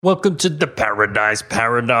Welcome to the Paradise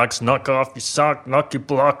Paradox. Knock off your sock, knock your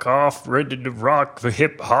block off, ready to rock for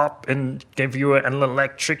hip hop and give you an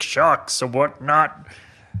electric shock. So what not?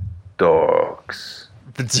 Dogs.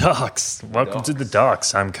 The Docks. Welcome to the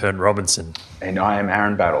Docks. I'm Kurt Robinson. And I am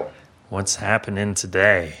Aaron Battle. What's happening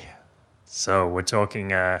today? So we're talking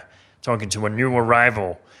to a new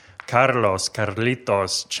arrival,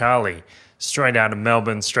 Carlitos, Charlie, straight out of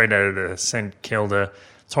Melbourne, straight out of the St Kilda,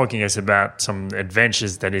 talking us about some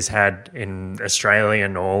adventures that he's had in Australia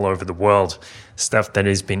and all over the world, stuff that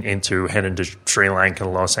he's been into, heading to Sri Lanka,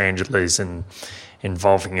 Los Angeles, and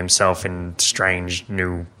involving himself in strange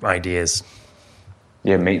new ideas.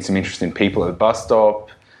 Yeah, meet some interesting people at the bus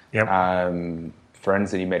stop. Yep.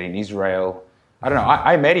 Friends that he met in Israel. I don't know.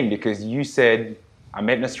 I met him because you said, I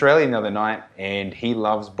met an Australian the other night and he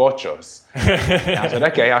loves bochos. And I said,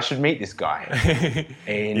 okay, I should meet this guy.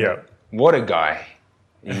 And what a guy.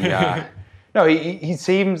 He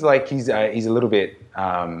seems like he's a little bit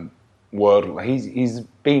worldly. He's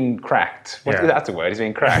been cracked. That's a word. He's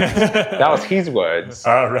been cracked. That was his words.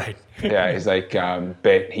 Oh, right. Yeah, he's like,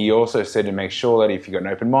 but he also said to make sure that if you've got an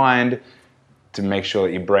open mind, to make sure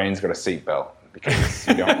that your brain's got a seatbelt because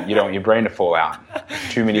you don't want your brain to fall out.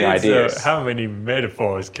 Too many ideas. So how many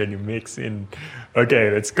metaphors can you mix in? Okay,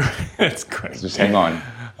 that's good. That's great. Just hang on.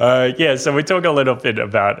 So we talk a little bit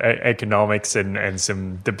about economics and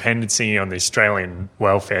some dependency on the Australian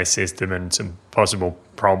welfare system and some possible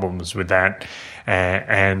problems with that,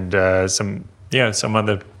 and some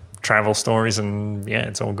other travel stories, and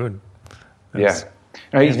it's all good. His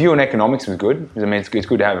view on economics was good. I mean, it's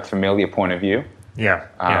good to have a familiar point of view.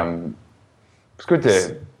 It's good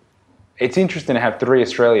to. It's interesting to have three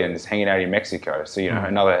Australians hanging out in Mexico. So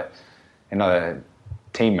another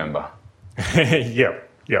team member. Yep.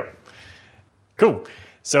 Cool.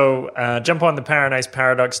 So jump on the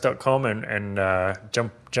paradiseparadox.com and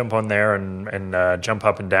jump on there and jump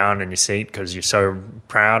up and down in your seat because you're so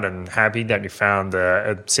proud and happy that you found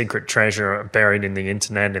a secret treasure buried in the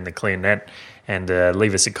internet, in the clear net. And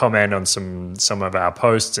leave us a comment on some of our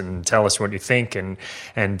posts and tell us what you think, and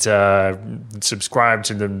subscribe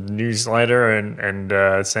to the newsletter and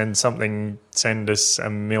send us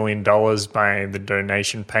 $1 million by the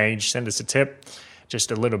donation page. Send us a tip. Just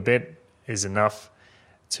a little bit is enough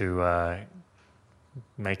to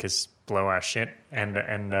make us blow our shit. And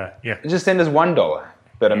just send us $1,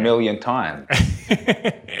 but 1 million times.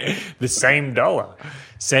 The same dollar.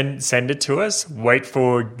 Send it to us. Wait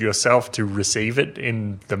for yourself to receive it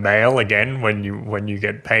in the mail again when you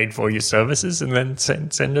get paid for your services, and then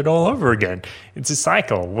send it all over again. It's a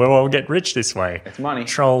cycle. We'll all get rich this way. It's money.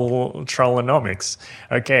 Trollonomics.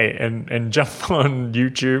 Okay, and jump on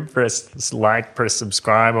YouTube. Press like. Press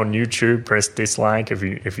subscribe on YouTube. Press dislike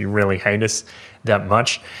if you really hate us that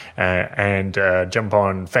much, and jump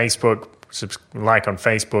on Facebook. Like on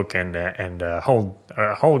Facebook and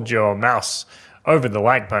hold your mouse over the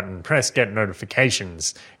like button, press get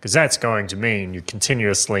notifications, because that's going to mean you're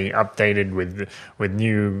continuously updated with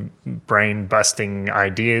new brain-busting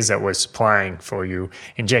ideas that we're supplying for you,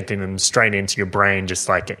 injecting them straight into your brain just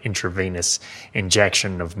like an intravenous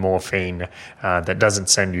injection of morphine that doesn't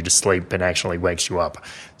send you to sleep but actually wakes you up.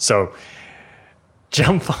 So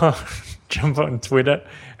jump on Twitter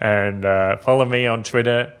and follow me on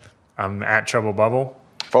Twitter. I'm at Trouble Bubble.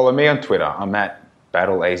 Follow me on Twitter. I'm at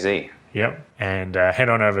BattleAZ. Yep. And head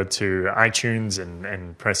on over to iTunes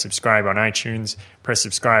and press subscribe on iTunes. Press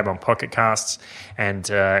subscribe on Pocket Casts. And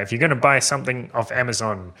if you're going to buy something off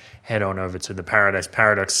Amazon, head on over to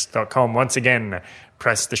theparadiseparadox.com. Once again,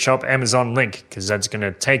 press the Shop Amazon link because that's going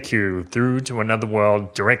to take you through to another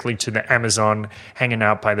world, directly to the Amazon, hanging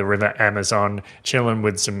out by the river Amazon, chilling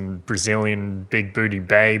with some Brazilian big booty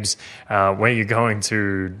babes, where you're going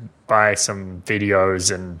to buy some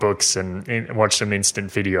videos and books and watch some instant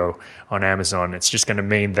video on Amazon. It's just going to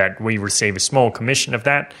mean that we receive a small commission of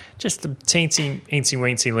that, just a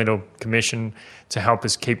teensy-weensy little commission to help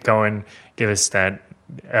us keep going, give us that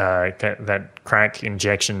crack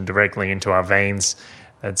injection directly into our veins.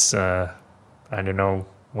 That's I don't know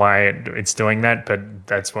why it's doing that, but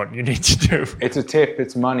that's what you need to do. It's a tip.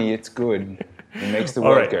 It's money. It's good. It makes the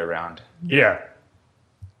world go round. Yeah.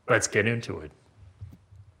 Let's get into it.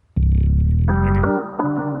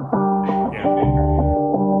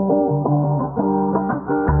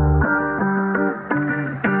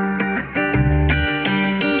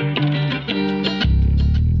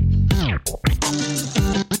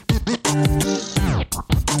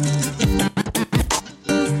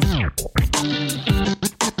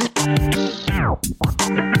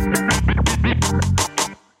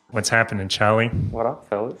 What's happening, Charlie? What up,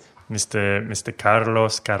 fellas? Mr.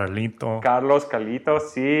 Carlos Carlito. Carlos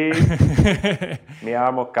Carlitos, sí. Me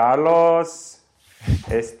llamo Carlos.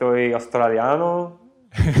 Estoy australiano.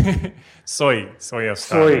 Soy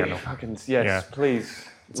Australiano. Fucking yes, Yeah. please.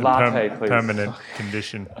 It's a Latte, please. permanent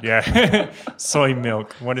condition. Yeah. Soy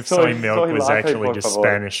milk. What if soy milk soy was latte, actually por just favor.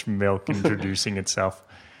 Spanish milk introducing itself?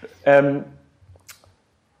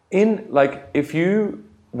 If you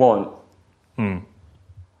want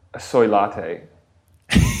a soy latte,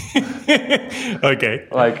 Okay.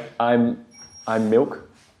 like I'm milk,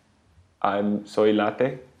 I'm soy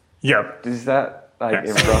latte. Yep. Is that like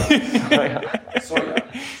Yes.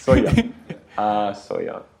 soya?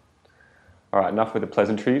 Soya. All right, enough with the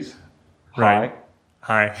pleasantries. Right.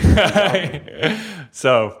 Hi. Hi.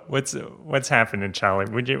 So what's happening,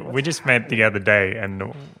 Charlie? We just met the other day,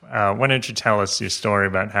 and why don't you tell us your story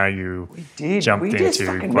about how you jumped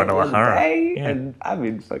into Guadalajara? Yeah. And I've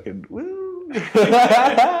been fucking woo.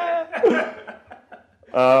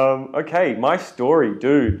 Okay, my story,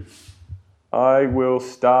 dude. I will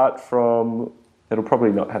start from. It'll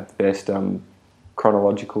probably not have the best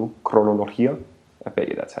chronologia. I bet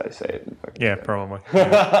you that's how you say it. Yeah, probably.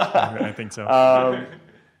 Yeah, I think so.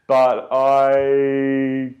 But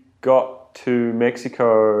I got to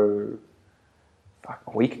Mexico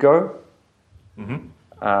a week ago.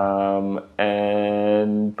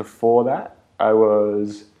 And before that, I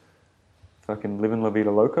was fucking living La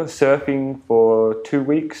Vida Loca, surfing for 2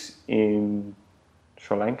 weeks in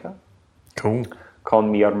Sri Lanka Cool.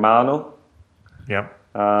 con mi hermano. Yep.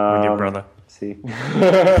 With your brother. See.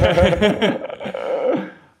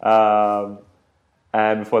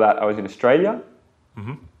 And before that, I was in Australia.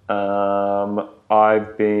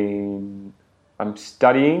 I'm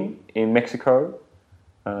studying in Mexico.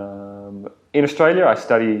 In Australia, I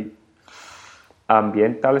study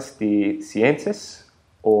Ambientales de Ciencias,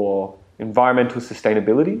 or environmental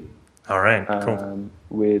sustainability, All right. Cool.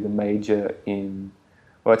 with a major in,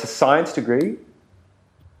 well, it's a science degree.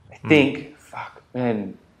 I think, fuck,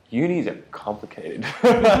 man, unis are complicated.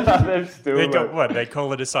 They're still They like- got what? They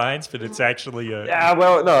call it a science, but it's actually a Yeah,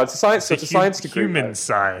 well, no, it's a science. It's a science degree. human mate.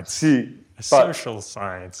 science, See, a but, social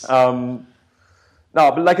science. no,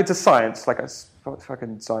 but like it's a science, like a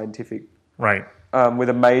fucking scientific, Right. with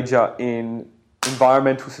a major in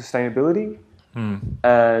environmental sustainability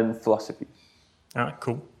and philosophy, Ah,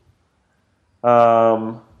 cool.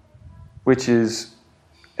 which is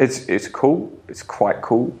it's cool. It's quite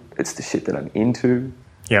cool. It's the shit that I'm into.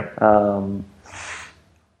 Yep.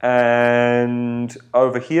 And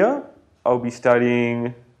over here, I'll be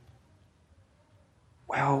studying,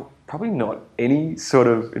 well, probably not any sort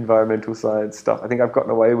of environmental science stuff. I think I've gotten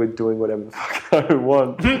away with doing whatever the fuck I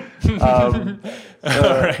want.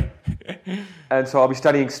 All right. And so I'll be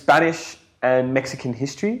studying Spanish and Mexican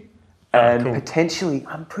history. And cool. potentially,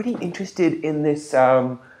 I'm pretty interested in this.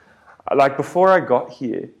 Like before I got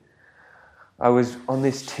here, I was on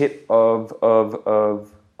this tip of oh,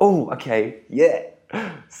 okay, yeah.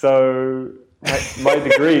 So my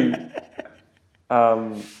degree,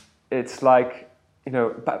 it's like, you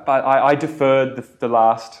know, but I deferred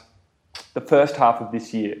the first half of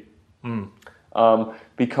this year,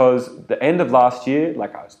 because the end of last year,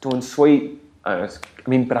 like I was doing sweet. But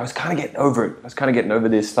I was kind of getting over it. I was kind of getting over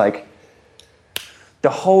this, like, the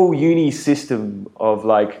whole uni system of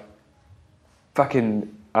like fucking,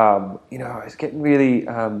 I was getting really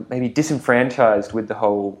maybe disenfranchised with the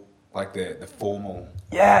whole, Like the formal.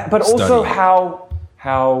 yeah, but also Studying.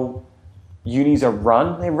 how unis are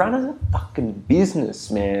run. They're run as a fucking business,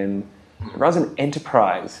 man. It runs an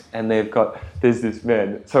enterprise, and there's this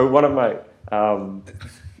man. So one of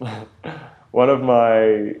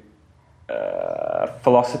my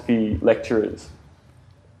philosophy lecturers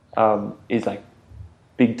is like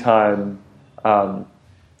big time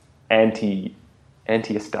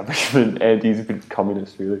anti-establishment, he's a bit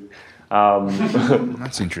communist, really.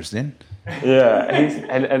 That's interesting. Yeah,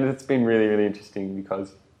 and it's been really, really interesting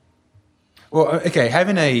because, Well, okay,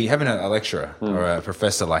 having a lecturer or a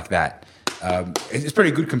professor like that, it's a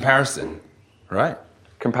pretty good comparison, right?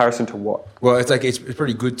 comparison to what? Well, it's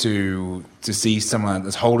pretty good to see someone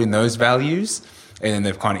that's holding those values, and then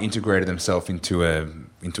they've kind of integrated themselves into a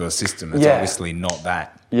system that's Yeah. obviously not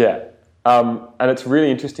that. Yeah, and it's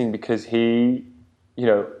really interesting because he,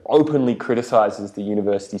 openly criticizes the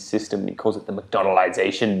university system. He calls it the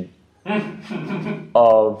McDonaldization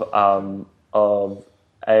of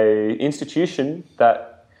a institution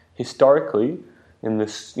that historically, in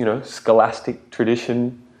this scholastic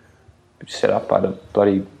tradition, set up by the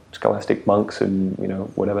bloody scholastic monks and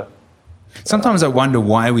whatever. Sometimes I wonder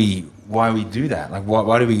why we we do that. Like,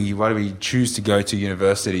 why do we choose to go to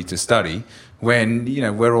university to study when, you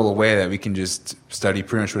know, we're all aware that we can just study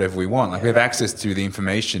pretty much whatever we want. Like, we have access to the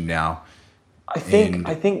information now. I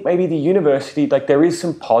think maybe the university, like, there is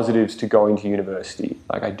some positives to going to university.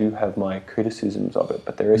 Like, I do have my criticisms of it,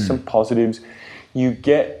 but there is some positives. You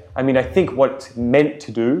get, I mean, I think what it's meant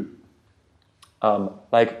to do,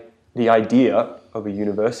 like, the idea of a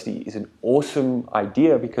university is an awesome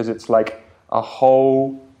idea because it's like a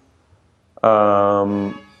whole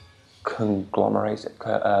conglomerate,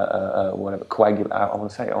 whatever, I want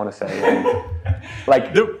to say,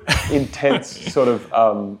 like, intense sort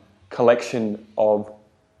of collection of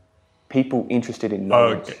people interested in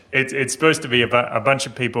knowledge. It's supposed to be a bunch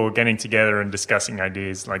of people getting together and discussing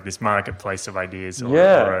ideas, like this marketplace of ideas.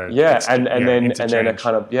 And then a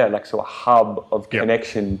kind of like so a hub of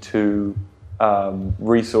connection to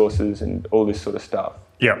resources and all this sort of stuff.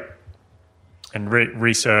 Yeah, and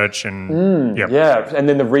research and and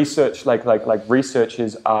then the research, like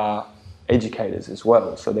researchers are educators as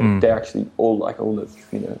well, so they're actually all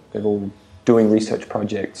they're all doing research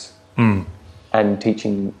projects and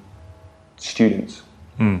teaching students,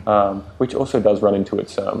 which also does run into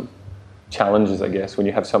its challenges, I guess, when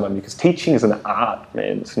you have someone, because teaching is an art,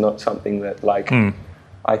 man. It's not something that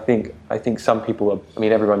I think some people are, I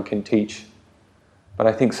mean, everyone can teach, but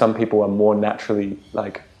I think some people are more naturally,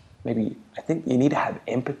 like, maybe, I think you need to have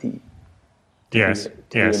empathy to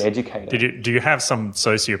be an educator. Do you have some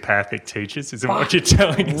sociopathic teachers? Is that what you're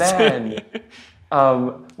telling us? Man.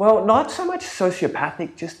 Well, not so much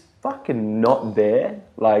sociopathic, just fucking not there.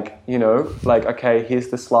 Like, you know, like, okay, here's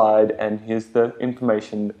the slide and here's the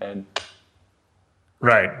information and...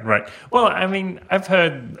 Right. Well, I mean, I've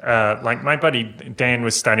heard, like, my buddy Dan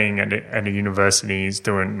was studying at a university. He's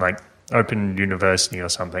doing, like, Open University or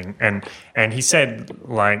something. And he said,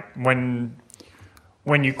 like, when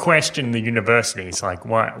you question the university, it's like,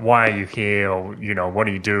 why are you here? Or, you know, what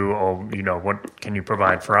do you do? Or, you know, what can you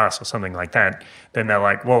provide for us? Or something like that. Then they're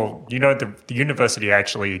like, well, you know, the university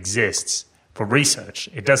actually exists for research.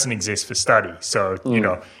 It doesn't exist for study. So, you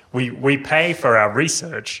know, we pay for our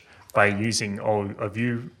research by using all of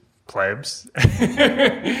you plebs.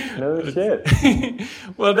 No shit.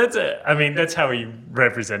 Well, that's how he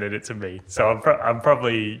represented it to me. So I'm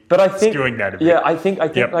probably skewing that a bit. Yeah, I think I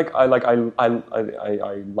like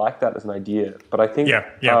that as an idea. But I think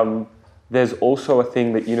there's also a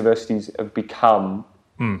thing that universities have become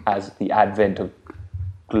as the advent of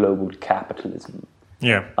global capitalism.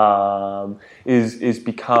 Yeah. Is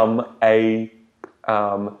become a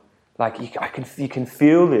you can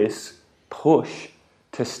feel this push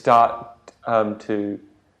to start to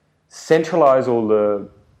centralize all the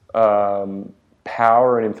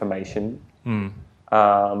power and information,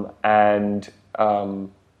 and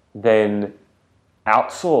then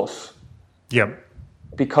outsource. Yep.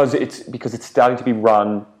 Because it's starting to be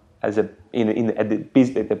run as the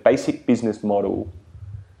basic business model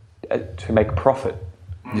to make profit.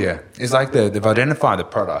 Yeah, it's like they've identified the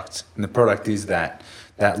product, and the product is that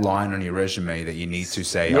line on your resume that you need to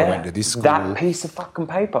say, I went to this school. That piece of fucking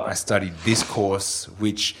paper. I studied this course,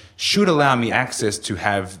 which should allow me access to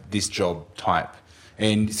have this job type.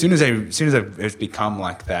 And as soon as it's become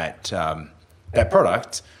like that, that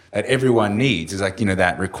product that everyone needs is like, you know,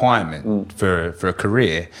 that requirement for a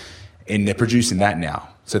career, and they're producing that now.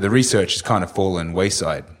 So the research has kind of fallen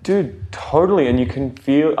wayside. Dude, totally. And you can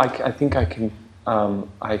feel, I think I can,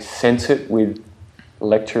 I sense it with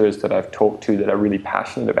lecturers that I've talked to that are really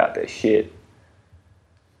passionate about their shit.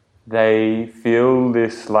 They feel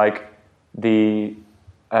this, like, the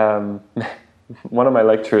one of my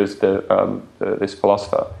lecturers, this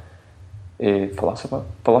philosophy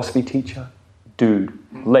teacher, dude,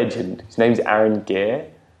 legend. His name's Aaron Gare,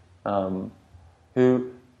 who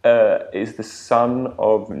is the son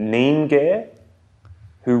of Neem Gare,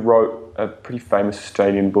 who wrote a pretty famous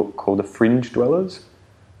Australian book called The Fringe Dwellers,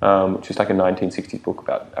 which is like a 1960s book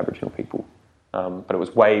about Aboriginal people, but it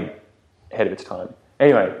was way ahead of its time.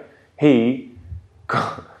 Anyway, he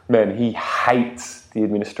hates the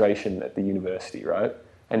administration at the university, right?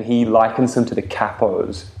 And he likens them to the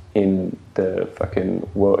capos in the fucking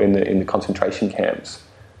in the concentration camps.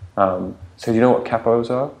 So do you know what capos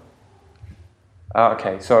are?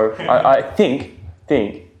 Okay, so I think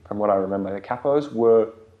from what I remember, the capos were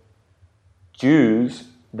Jews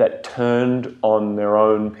that turned on their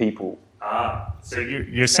own people. So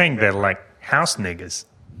you're saying they're like house niggers?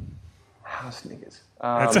 House niggers.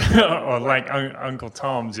 Or like Uncle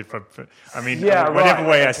Tom's. Yeah, whatever right,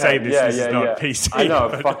 way I okay, say this, yeah, this yeah, is not yeah. PC. I know,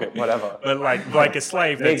 but, fuck it, whatever. But like a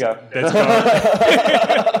slave that's Nigger.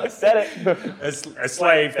 got Said it. a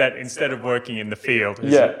slave that instead of working in the field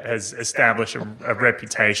has established a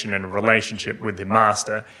reputation and a relationship with the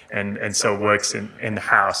master, and so works in the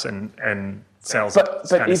house and sells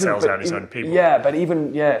out his own people. Yeah, but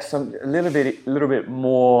even a little bit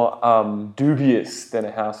more dubious than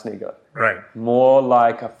a house nigger. Right. More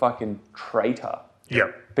like a fucking traitor.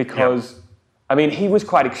 Yeah. Because I mean, he was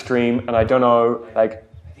quite extreme, and I don't know. Like,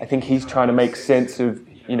 I think he's trying to make sense of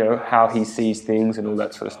how he sees things and all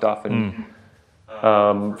that sort of stuff. And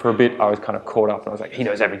for a bit, I was kind of caught up, and I was like, he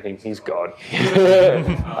knows everything. He's God.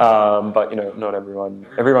 But not everyone.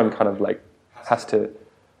 Everyone kind of like has to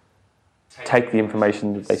take the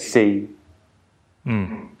information that they see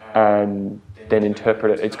and then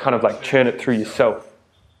interpret it. It's kind of like churn it through yourself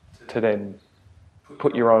to then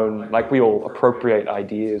put your own, like we all appropriate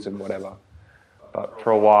ideas and whatever. But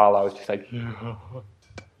for a while I was just like, you've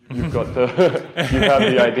have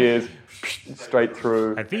the ideas straight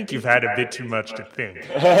through. I think you've had a bit too much to think.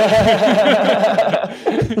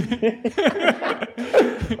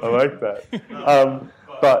 I like that.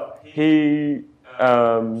 But he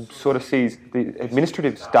sort of sees the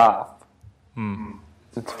administrative staff.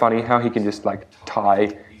 It's funny how he can just like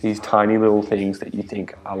tie these tiny little things that you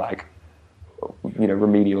think are like,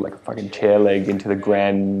 remedial, like a fucking chair leg into the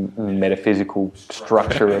grand metaphysical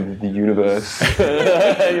structure of the universe.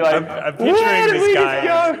 You're like, I'm picturing this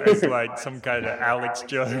guy as like some kind of Alex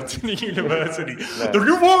Jones in the university. The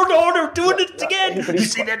new world order doing it again. You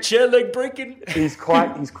see that chair leg breaking? He's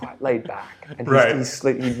quite laid back, and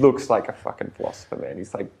he looks like a fucking philosopher, man.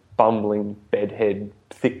 He's like bumbling bedhead,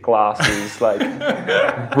 thick glasses, like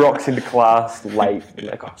rocks into class late.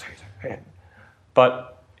 Like, oh, sorry. But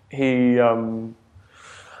he, and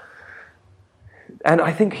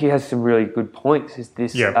I think he has some really good points. Is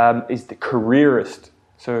the careerist?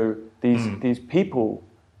 So these people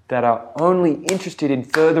that are only interested in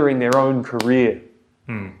furthering their own career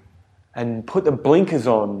and put the blinkers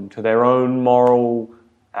on to their own moral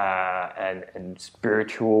and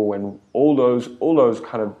spiritual and all those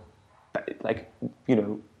kind of like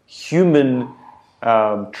human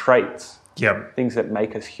traits. Yep. Things that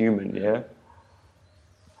make us human. Yeah.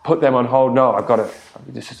 Put them on hold. No,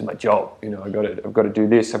 this is my job. I've got to do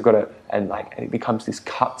this. And it becomes this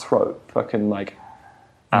cutthroat fucking like,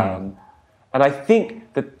 and I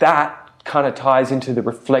think that kind of ties into the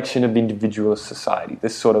reflection of individualist society.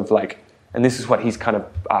 This sort of like, and this is what he's kind of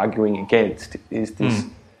arguing against is this,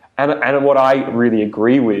 and what I really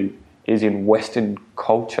agree with is in Western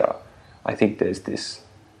culture, I think there's this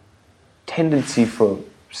tendency for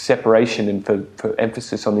separation and for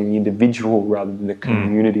emphasis on the individual rather than the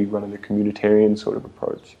community, rather than the communitarian sort of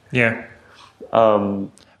approach. Yeah.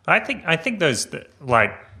 I think those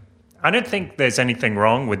like, I don't think there's anything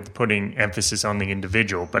wrong with putting emphasis on the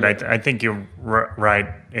individual, but I think you're right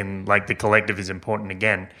in like the collective is important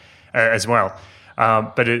again as well. I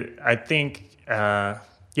think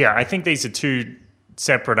these are two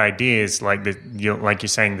separate ideas. Like you're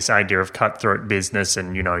saying, this idea of cutthroat business,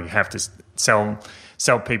 and you have to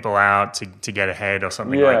sell people out to get ahead or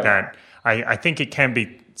something like that. I think it can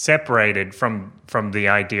be separated from the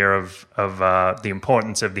idea of the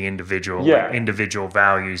importance of the individual, individual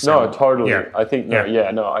values. No, totally. Yeah. I think no,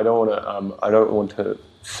 I don't want to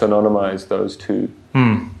synonymize those two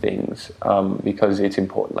things because it's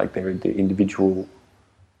important. Like they're the individual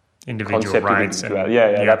rights.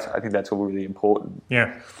 I think that's all really important.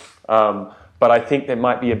 Yeah. But I think there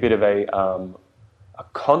might be a bit of a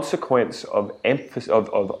consequence of emphasis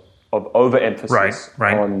of overemphasis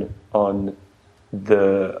on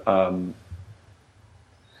the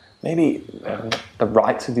maybe the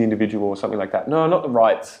rights of the individual or something like that. No, not the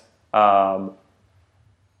rights.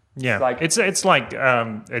 It's like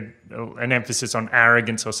an emphasis on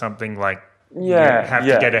arrogance or something like. You have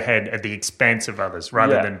to get ahead at the expense of others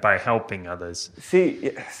rather than by helping others.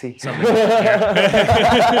 See.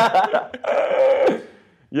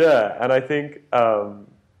 Yeah, and I think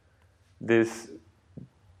this,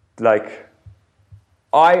 like,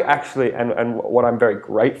 I actually, and what I'm very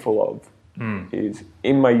grateful of is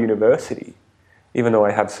in my university, even though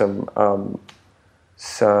I have some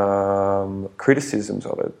criticisms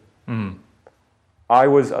of it, I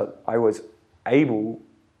was able,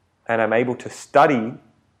 and I'm able to study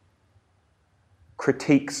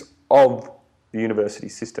critiques of the university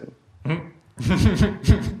system.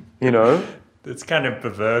 It's kind of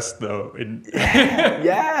perverse, though.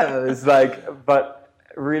 Yeah, it's like, but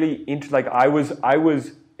really, I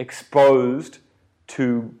was exposed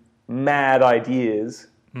to mad ideas,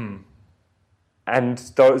 and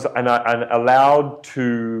allowed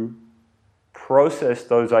to process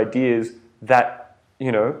those ideas that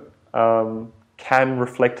can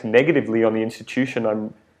reflect negatively on the institution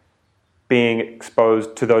I'm being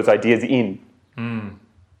exposed to those ideas in.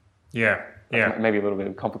 Yeah. Maybe a little bit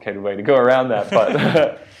of a complicated way to go around that,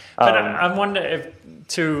 but But I wonder if,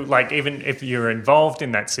 even if you're involved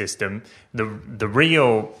in that system, the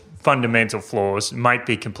real fundamental flaws might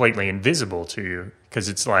be completely invisible to you, because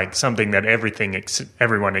it's like something that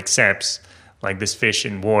everyone accepts, like this fish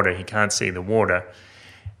in water, he can't see the water.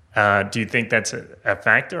 Do you think that's a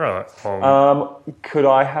factor? Or? Could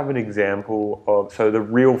I have an example of the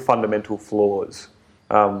real fundamental flaws?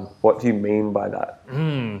 What do you mean by that?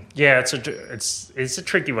 Yeah, it's a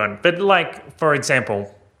tricky one. But like, for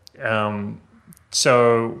example, we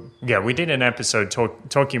did an episode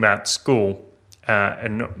talking about school,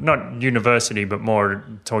 and not university, but more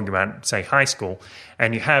talking about, say, high school.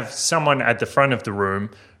 And you have someone at the front of the room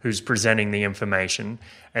who's presenting the information,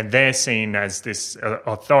 and they're seen as this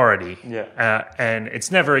authority. Yeah. And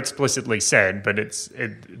it's never explicitly said, but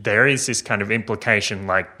there is this kind of implication,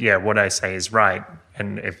 like, yeah, what I say is right,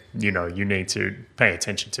 and if you need to pay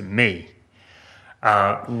attention to me.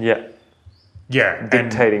 Yeah.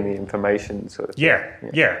 Dictating the information, sort of.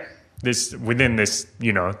 Yeah. This within this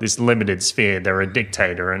this limited sphere, they're a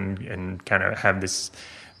dictator and kind of have this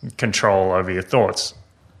control over your thoughts.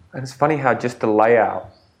 And it's funny how just the layout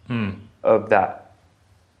of that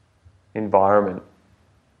environment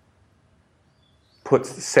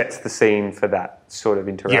sets the scene for that sort of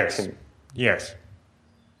interaction. Yes.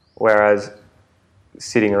 Whereas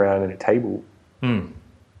sitting around at a table,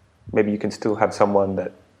 maybe you can still have someone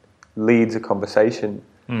that leads a conversation,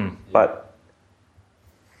 but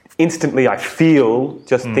instantly I feel,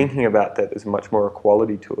 just thinking about that, there's much more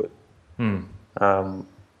equality to it.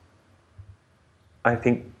 I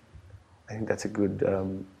think that's a good...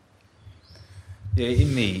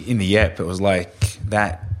 in the app, it was like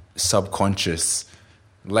that subconscious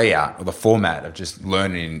layout or the format of just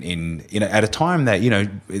learning in at a time that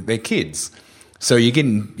they're kids, so you're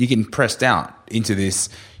getting pressed out into this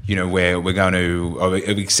where we're going to of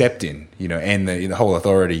accepting and the whole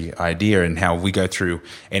authority idea, and how we go through,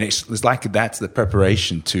 and it's like that's the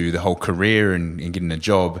preparation to the whole career and getting a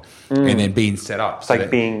job and then being set up. It's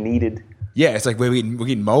like being needed. Yeah, it's like we're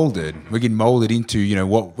getting molded. We're getting molded into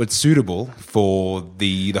what's suitable for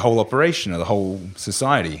the whole operation or the whole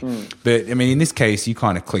society. But I mean, in this case, you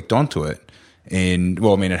kind of clicked onto it, and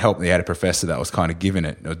it helped. They had a professor that was kind of giving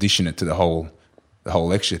it, audition it to the whole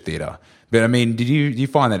lecture theatre. But I mean, did you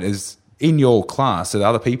find that as in your class, are there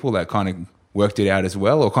other people that kind of worked it out as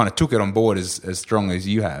well, or kind of took it on board as strong as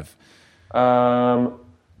you have?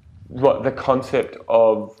 What the concept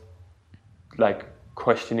of like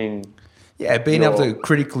questioning. Yeah, being able to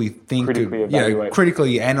critically think, evaluate.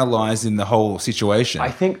 Critically analysing the whole situation. I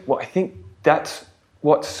think that's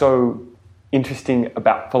what's so interesting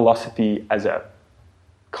about philosophy as a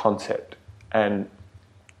concept, and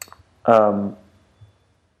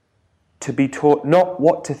to be taught not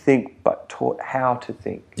what to think, but taught how to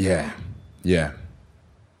think. Yeah.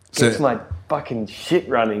 Gets my fucking shit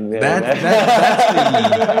running there.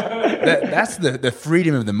 That's the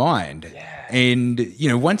freedom of the mind. Yeah. And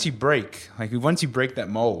once you break that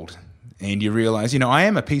mold, and you realize, I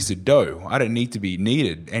am a piece of dough. I don't need to be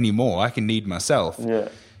needed anymore. I can need myself. Yeah.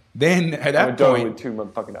 Then at that dough point, with two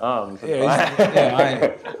motherfucking arms.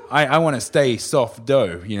 I want to stay soft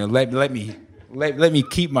dough. Let me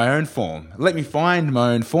keep my own form. Let me find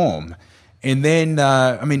my own form. And then,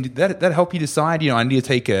 that help you decide. I need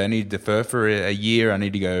to defer for a year. I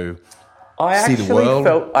need to go see the world.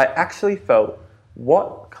 I actually felt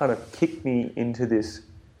what kind of kicked me into this.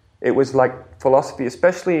 It was like philosophy,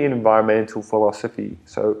 especially in environmental philosophy.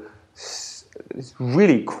 So it's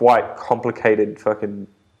really quite complicated fucking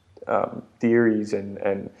theories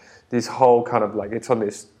and this whole kind of like, it's on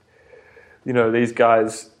this, these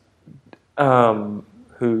guys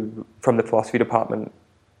who from the philosophy department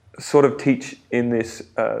sort of teach in this,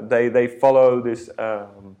 they follow this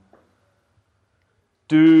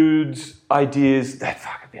dude's ideas.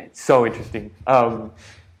 It's so interesting.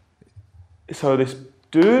 So this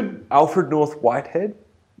dude, Alfred North Whitehead,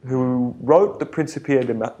 who wrote the Principia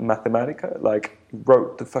de Mathematica, like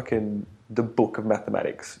wrote the book of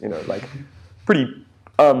mathematics, pretty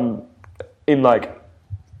in like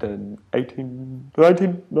the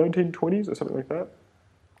 1920s or something like that.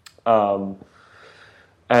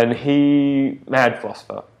 And he, mad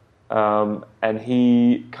philosopher, and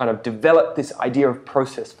he kind of developed this idea of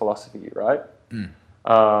process philosophy, right?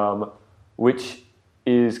 Which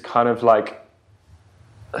is kind of like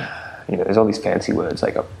there's all these fancy words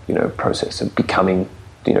like a process of becoming,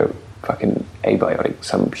 fucking abiotic,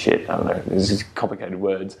 some shit. I don't know. There's just complicated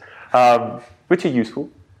words, which are useful.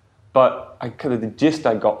 But the gist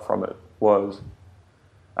I got from it was,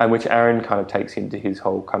 and which Aaron kind of takes into his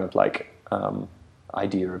whole kind of like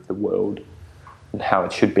idea of the world and how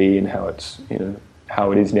it should be and how it's,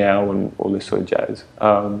 how it is now and all this sort of jazz.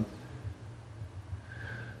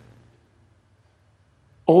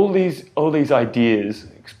 All these ideas,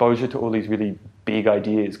 exposure to all these really big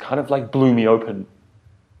ideas, kind of like blew me open.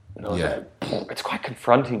 And I was like, it's quite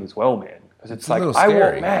confronting as well, man. Because it's like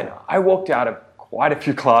I walked out of quite a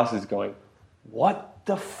few classes going, what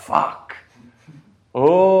the fuck?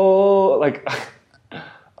 Oh, like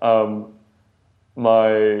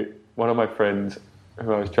one of my friends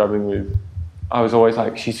who I was traveling with, I was always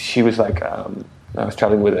like, she was like, I was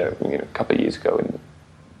traveling with her a couple of years ago in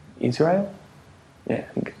Israel. Yeah,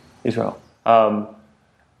 I think Israel.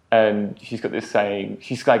 And she's got this saying,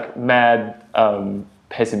 she's like mad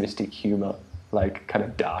pessimistic humor, like kind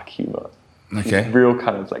of dark humor. Okay. She's real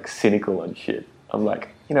kind of like cynical and shit. I'm like,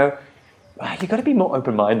 you got to be more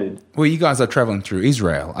open-minded. Well, you guys are traveling through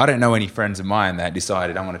Israel. I don't know any friends of mine that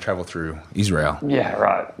decided I want to travel through Israel. Yeah,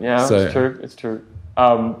 right. Yeah, it's true.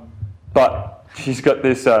 But she's got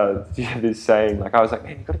this this saying, like, I was like,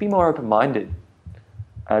 man, you've got to be more open-minded.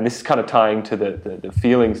 And this is kind of tying to the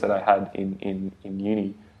feelings that I had in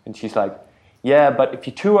uni. And she's like, yeah, but if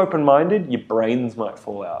you're too open-minded, your brains might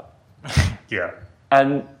fall out. Yeah.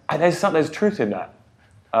 And there's truth in that.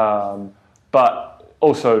 But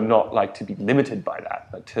also not like to be limited by that,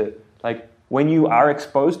 but to like when you are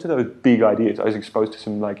exposed to those big ideas, I was exposed to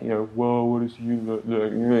some like, whoa, what is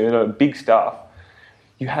big stuff.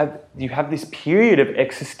 You have this period of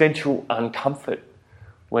existential uncomfort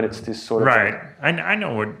when it's this sort of right.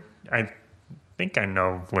 I think I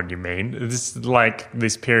know what you mean. It's like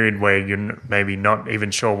this period where you're maybe not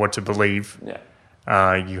even sure what to believe. Yeah.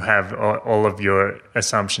 You have all of your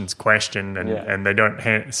assumptions questioned and they don't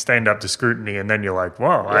stand up to scrutiny, and then you're like,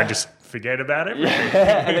 whoa, I just forget about it.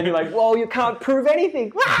 Yeah. And then you're like, whoa, you can't prove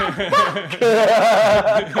anything.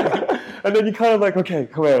 And then you're kind of like, okay,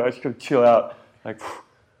 come on, I just gotta chill out. Like,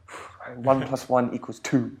 1 + 1 =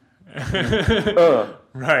 2.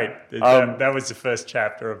 Right. That was the first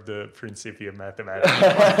chapter of the Principia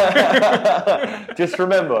Mathematica. Just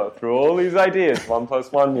remember, through all these ideas, 1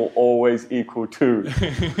 + 1 will always equal 2.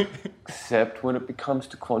 Except when it becomes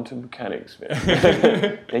to quantum mechanics, man.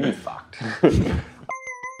 Then you're fucked.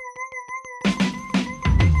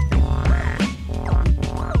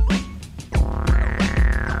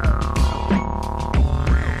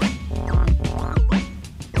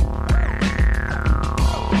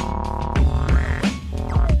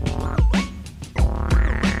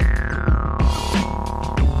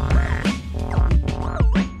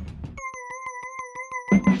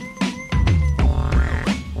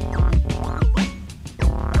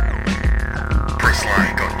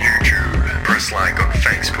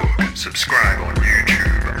 Subscribe on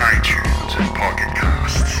YouTube, iTunes, and Pocket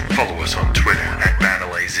Casts. Follow us on Twitter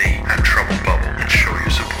 @BattleAZ and Trouble Bubble, and show your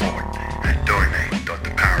support at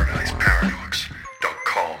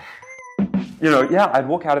donate.theparadiseparadox.com. I'd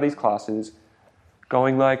walk out of these classes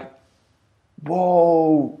going like,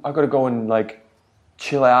 whoa, I got to go and like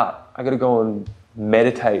chill out. I got to go and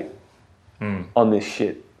meditate on this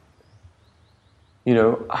shit.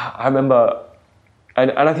 I remember. And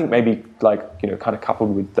I think maybe like, kind of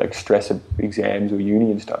coupled with like stress of exams or uni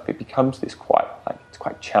and stuff, it becomes this it's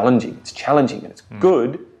quite challenging. It's challenging and it's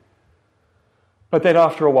good. But then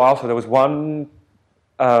after a while, so there was one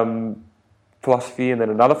philosophy and then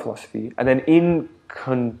another philosophy. And then in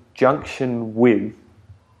conjunction with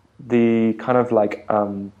the kind of like,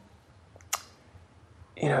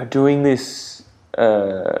 doing this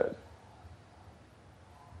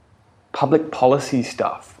public policy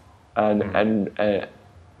stuff. And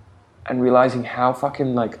realizing how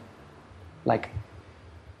fucking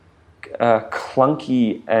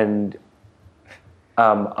clunky and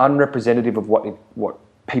unrepresentative of what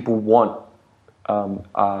people want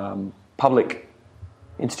public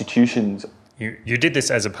institutions. You did this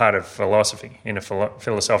as a part of philosophy in a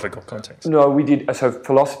philosophical context. No, we did. So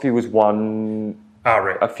philosophy was one.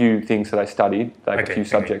 Right. A few things that I studied, a few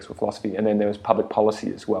subjects were philosophy, and then there was public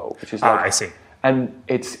policy as well, which is I see. And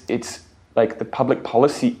it's like the public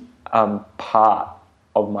policy part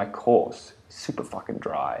of my course is super fucking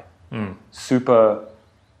dry. Super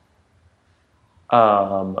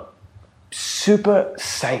super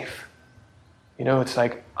safe. It's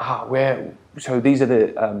like so these are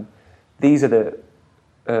the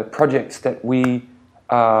projects that we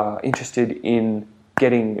are interested in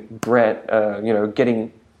getting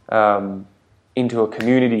getting into a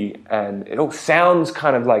community, and it all sounds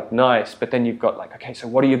kind of like nice, but then you've got like, okay, so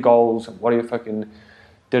what are your goals and what are your fucking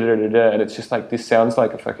da-da-da-da, and it's just like, this sounds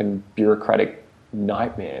like a fucking bureaucratic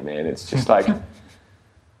nightmare, man. It's just like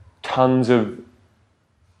tons of,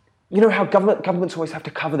 you know how governments always have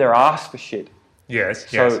to cover their ass for shit. Yes.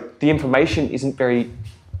 So the information isn't very,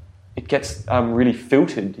 it gets really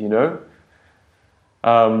filtered, you know?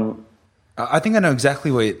 I think I know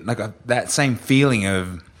exactly what, like that same feeling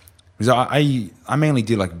of, because I mainly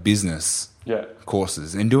do like business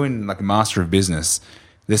courses, and doing like a Master of Business,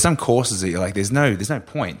 there's some courses that you're like, there's no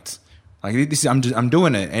point. Like this, I'm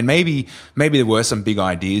doing it, and maybe there were some big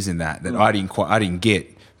ideas in that I didn't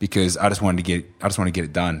get, because I just wanted to get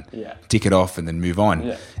it done, tick it off, and then move on.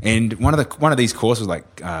 Yeah. And one of these courses was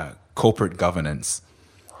like corporate governance,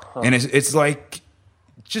 and it's like,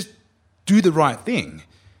 just do the right thing.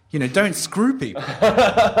 You know, don't screw people.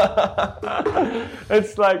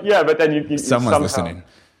 It's like, yeah, but then you listening.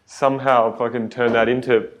 Somehow fucking turn that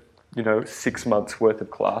into, 6 months worth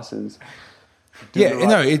of classes.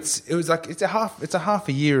 It's a half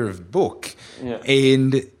a year of book,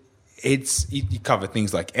 and you cover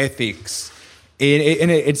things like ethics,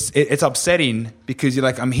 and it's upsetting because you're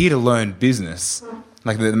like, I'm here to learn business,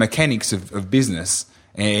 like the mechanics of business.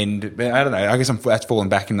 But I don't know, I guess that's falling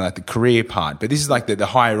back into like the career part. But this is like the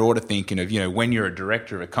higher order thinking of, when you're a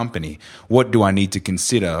director of a company, what do I need to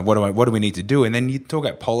consider? What do we need to do? And then you talk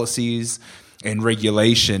about policies and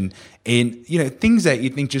regulation and, things that you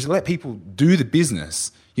think, just let people do the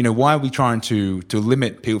business. Why are we trying to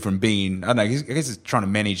limit people from being, I don't know, I guess it's trying to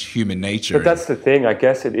manage human nature. But that's the thing, I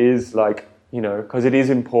guess it is like, because it is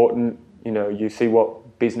important, you see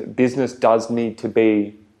what business does need to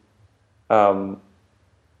be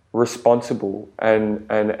responsible, and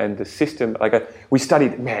the system, like we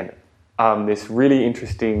studied, this really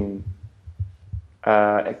interesting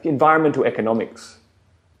environmental economics,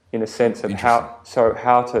 in a sense of how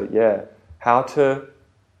to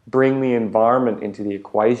bring the environment into the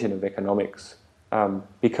equation of economics,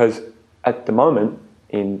 because at the moment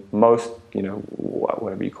in most,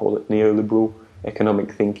 whatever you call it, neoliberal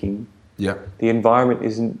economic thinking, the environment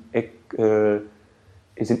is an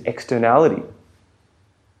externality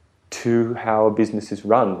to how a business is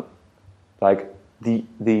run, like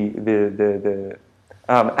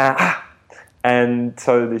and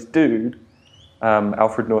so this dude,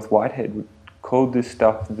 Alfred North Whitehead, called this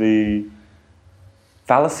stuff committing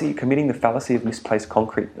the fallacy of misplaced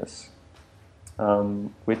concreteness,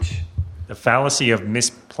 which the fallacy of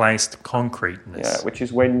misplaced concreteness, which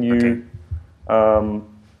is when you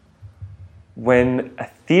when a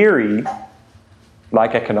theory,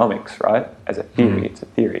 like economics, right? As a theory, it's a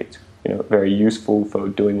theory. It's very useful for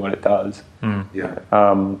doing what it does.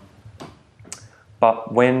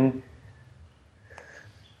 But when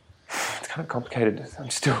it's kind of complicated, I'm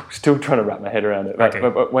still trying to wrap my head around it. Right? Okay.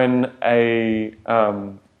 But when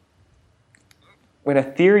a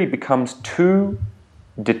theory becomes too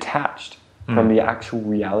detached from the actual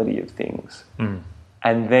reality of things,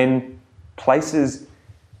 and then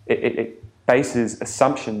it bases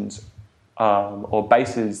assumptions or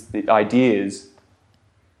bases the ideas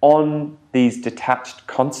on these detached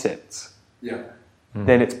concepts,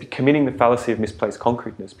 then it's committing the fallacy of misplaced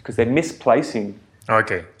concreteness, because they're misplacing.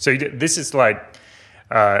 Okay, so this is like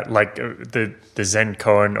the Zen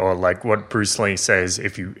koan, or like what Bruce Lee says: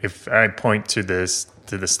 if I point to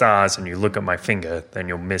the stars and you look at my finger, then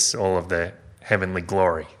you'll miss all of the heavenly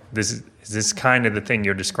glory. Is this kind of the thing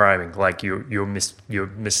you're describing? Like you're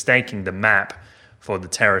mistaking the map for the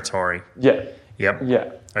territory. Yeah. Yep.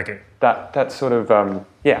 Yeah. Okay. That sort of I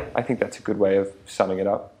think that's a good way of summing it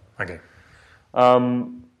up. Okay.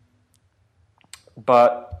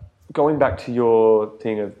 But going back to your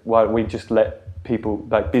thing of why we just let people,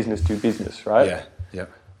 like, business do business, right? Yeah. Yeah.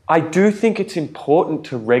 I do think it's important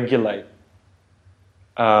to regulate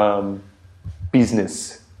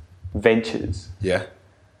business ventures. Yeah.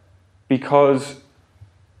 Because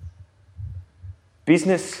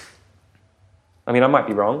business, I mean, I might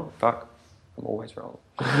be wrong. Fuck, I'm always wrong.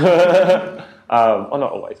 Well,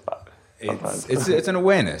 not always, but sometimes. It's an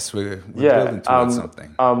awareness. We're building towards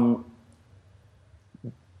something.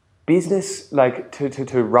 Business, like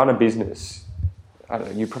to run a business, I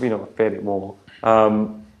don't know, you probably know a fair bit more,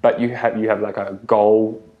 but you have like a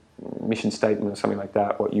goal, mission statement or something like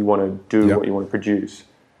that, what you want to do, what you want to produce.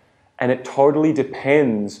 And it totally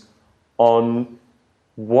depends on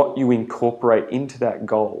what you incorporate into that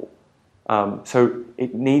goal. So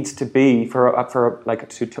it needs to be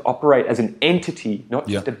to operate as an entity, not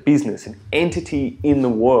just a business, an entity in the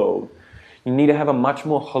world. You need to have a much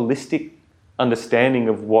more holistic understanding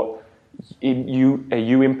of what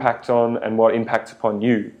you impact on and what impacts upon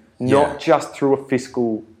you, not just through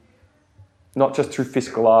fiscal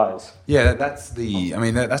eyes. Yeah, that's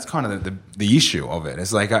kind of the issue of it.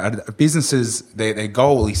 It's like businesses, their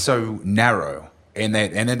goal is so narrow, and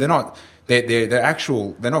they're not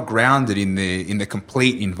grounded in the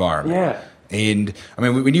complete environment. Yeah. And I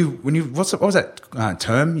mean, when you what was that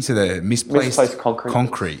term? You said misplaced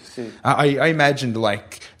concrete. I imagined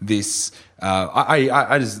like this.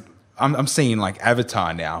 I'm seeing like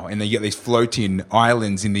Avatar now, and they get these floating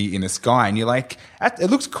islands in the sky, and you're like, it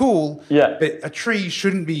looks cool. Yeah. But a tree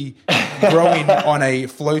shouldn't be growing on a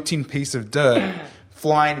floating piece of dirt,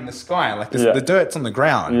 flying in the sky. Like the dirt's on the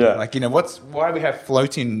ground. Yeah. Like why do we have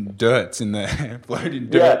floating dirts in the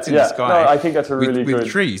the sky? No, I think that's a really with good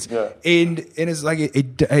trees. Yeah. And it's like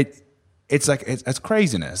it's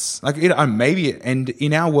craziness. Like maybe, and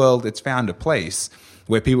in our world, it's found a place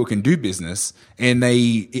where people can do business, and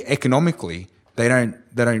they economically they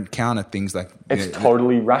don't counter things like it's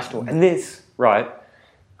totally rational. And this, right?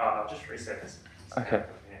 I'll just reset this. Okay.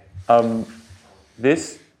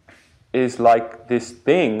 This is like this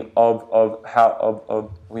thing of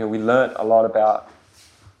how we learnt a lot about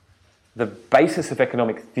the basis of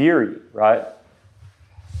economic theory, right?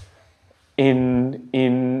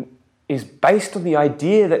 Is based on the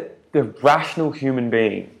idea that the rational human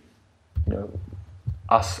being,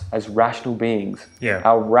 us as rational beings,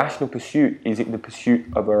 our rational pursuit is in the pursuit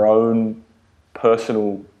of our own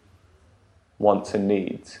personal wants and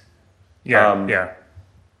needs.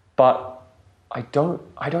 But I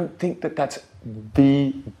don't think that that's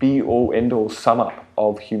the be-all, end-all sum up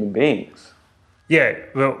of human beings. Yeah,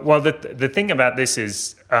 well, the thing about this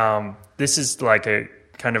is like a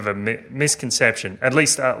kind of a misconception. At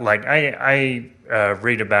least, like I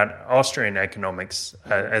read about Austrian economics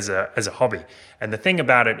as a hobby, and the thing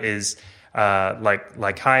about it is,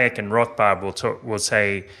 like Hayek and Rothbard will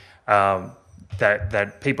say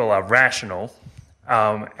that people are rational.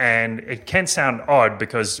 And it can sound odd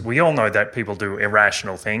because we all know that people do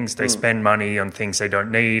irrational things. They spend money on things they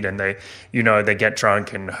don't need, and they get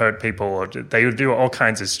drunk and hurt people, or they do all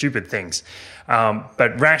kinds of stupid things.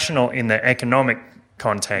 But rational in the economic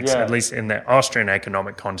context, at least in the Austrian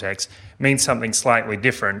economic context, means something slightly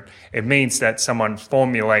different. It means that someone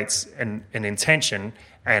formulates an intention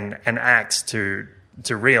and acts to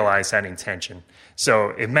realize that intention. So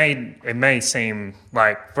it may seem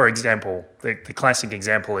like, for example, the classic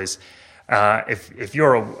example is if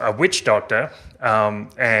you're a witch doctor, I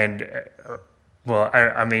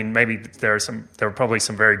mean, maybe there are probably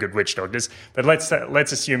some very good witch doctors, but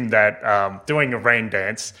let's assume that doing a rain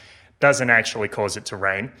dance doesn't actually cause it to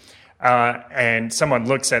rain, and someone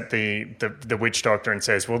looks at the witch doctor and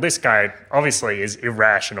says, well, this guy obviously is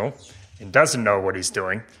irrational and doesn't know what he's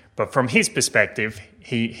doing. But from his perspective,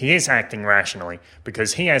 he is acting rationally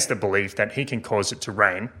because he has the belief that he can cause it to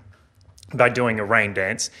rain by doing a rain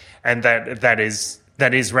dance, and that is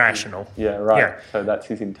rational. Yeah, right. Yeah. So that's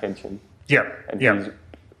his intention. Yeah. And he's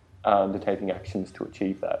undertaking actions to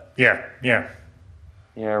achieve that. Yeah. Yeah.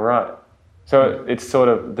 Yeah, right. So it's sort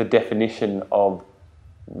of the definition of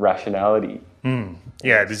rationality.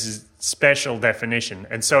 Yeah, this is special definition,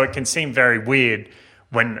 and so it can seem very weird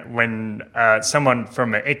when someone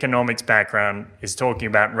from an economics background is talking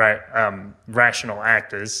about rational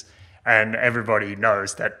actors, and everybody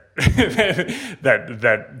knows that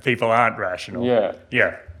that people aren't rational. Yeah.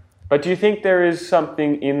 Yeah. But do you think there is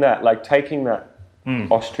something in that, like taking that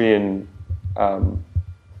Austrian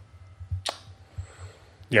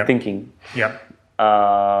thinking? Yeah.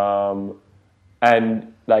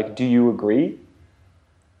 And like, do you agree?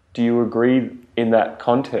 Do you agree in that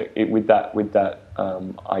context with that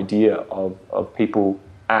idea of people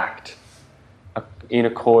act in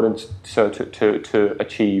accordance to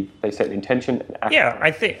achieve, they set an intention and act? Yeah,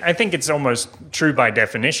 I think it's almost true by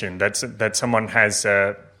definition that someone has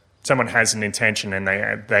an intention and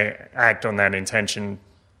they act on that intention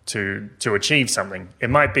to achieve something. It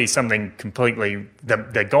might be something completely,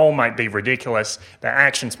 the goal might be ridiculous, the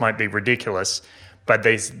actions might be ridiculous, but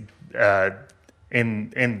there's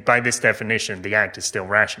by this definition, the act is still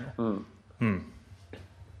rational.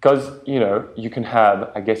 Because, you could have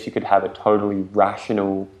a totally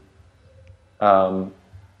rational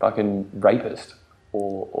fucking rapist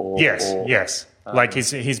or Yes. Like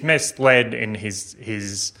he's misled in his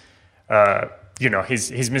he's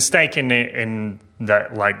mistaken in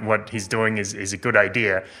that, like, what he's doing is a good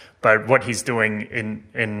idea, but what he's doing in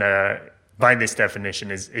by this definition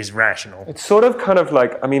is rational. It's sort of kind of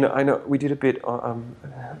like, I mean, I know we did I've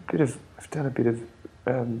done a bit of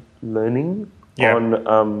learning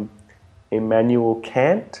on Immanuel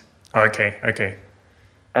Kant. Okay.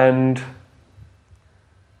 And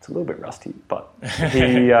it's a little bit rusty, but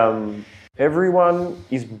he, everyone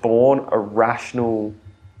is born a rational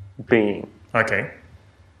being. Okay.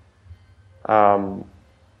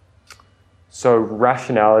 So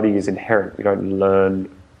rationality is inherent. We don't learn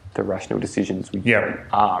the rational decisions. We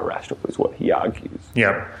are rational, is what he argues.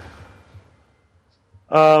 Yeah.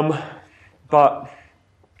 But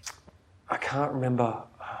I can't remember.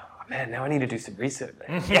 Oh, man, now I need to do some research.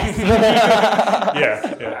 Man. Yeah.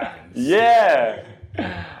 Yeah.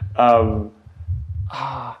 And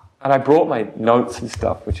I brought my notes and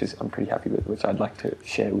stuff, which is I'm pretty happy with, which I'd like to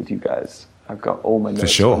share with you guys. I've got all my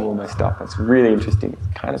notes and all my stuff. It's really interesting. It's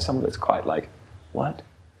kind of some of it's quite like, what?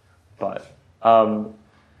 But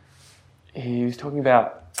he was talking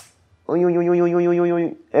about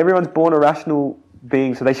everyone's born a rational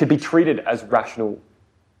being, so they should be treated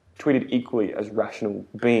equally as rational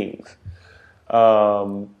beings.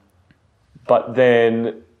 But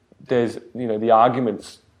then there's, the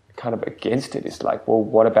arguments kind of against it is like, well,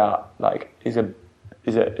 what about like is a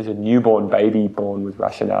newborn baby born with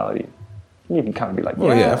rationality? And you can kind of be like,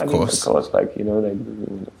 of course, like they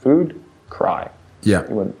want food, cry. Yeah,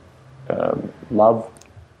 you want love,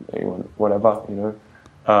 you want whatever,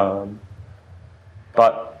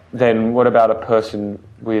 But then, what about a person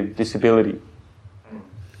with disability?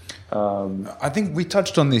 I think we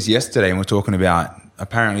touched on this yesterday, and we're talking about.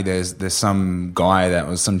 Apparently, there's some guy that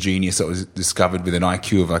was some genius that was discovered with an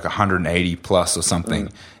IQ of like 180 plus or something,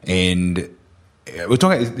 and we're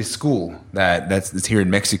talking about this school that's here in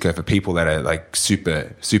Mexico for people that are like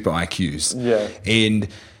super IQs.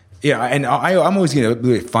 Yeah, and I'm always getting a little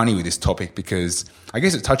bit funny with this topic because I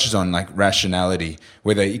guess it touches on like rationality.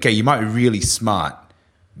 Whether you might be really smart,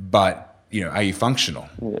 but are you functional?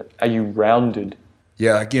 Yeah. Are you rounded?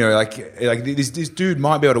 Yeah, like this dude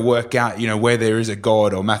might be able to work out, where there is a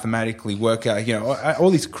God, or mathematically work out, all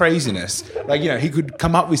this craziness. Like, he could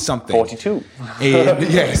come up with something. 42.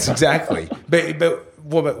 Yes, exactly. But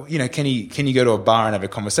can he go to a bar and have a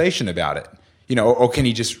conversation about it? Or can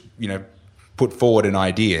he just put forward an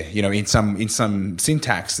idea, in some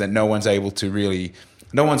syntax that no one's able to really,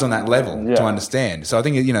 no one's on that level to understand. So I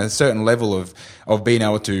think a certain level of being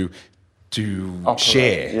able to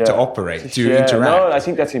share, to operate, to interact. No, I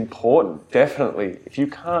think that's important, definitely. If you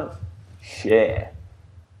can't share,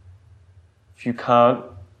 if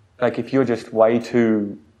you're just you're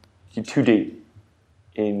too deep.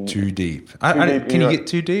 Too deep. Can you get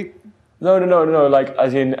too deep? No, like,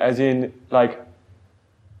 as in, like,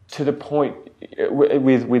 to the point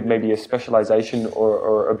with maybe a specialization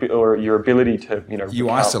or your ability to, You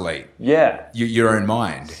isolate. Yeah. Your own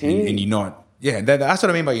mind. And you're not. Yeah, that's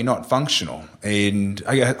what I mean by you're not functional. And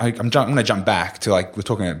I'm going to jump back to like we're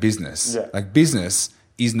talking about business. Yeah. Like business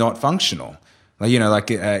is not functional. Like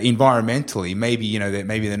environmentally, maybe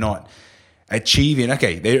they're not achieving.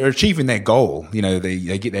 Okay, they're achieving their goal.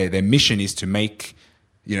 They get their mission is to make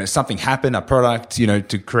something happen, a product.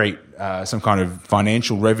 To create some kind of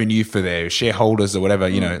financial revenue for their shareholders or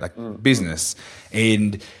whatever. Business.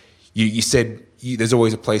 And you said. There's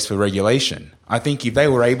always a place for regulation. I think if they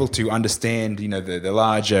were able to understand, the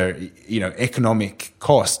larger, economic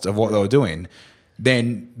cost of what they were doing,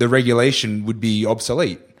 then the regulation would be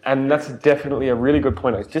obsolete. And that's definitely a really good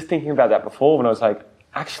point. I was just thinking about that before when I was like,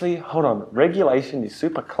 actually, hold on, regulation is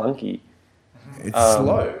super clunky. It's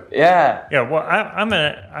slow. Yeah. Yeah. Well,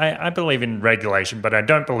 I believe in regulation, but I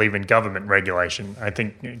don't believe in government regulation. I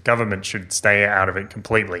think government should stay out of it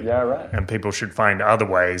completely. Yeah. Right. And people should find other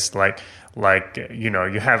ways, like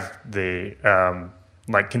you have the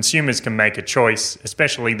like consumers can make a choice,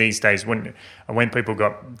 especially these days when people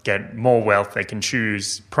get more wealth, they can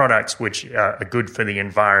choose products which are good for the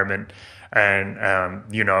environment, and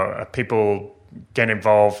people get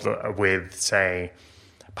involved with, say,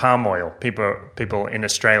 palm oil. People in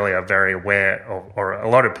Australia are very aware, or a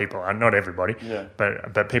lot of people are, not everybody,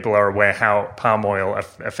 but people are aware how palm oil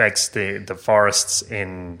affects the forests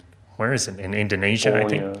in, where is it? In Indonesia, Borneo.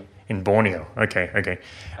 I think. In Borneo. Okay.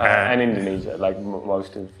 And Indonesia, like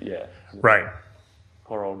most of, Right.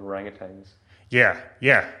 Poor old orangutans. Yeah.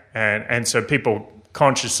 And so people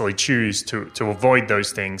consciously choose to avoid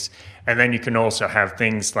those things. And then you can also have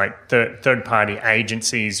things like third-party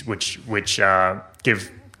agencies which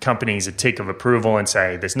give companies a tick of approval and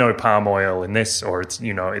say there's no palm oil in this, or it's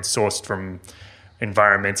sourced from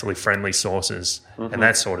environmentally friendly sources, and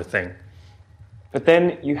that sort of thing. But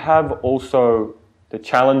then you have also the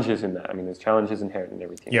challenges in that. I mean, there's challenges inherent in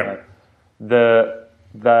everything. Yeah. Right?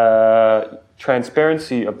 The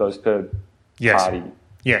transparency of those third party.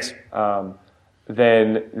 Yes.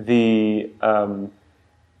 Then the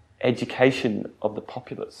education of the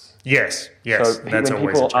populace. Yes. So That's when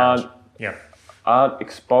always a people challenge. Yeah. aren't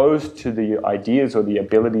exposed to the ideas or the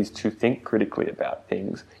abilities to think critically about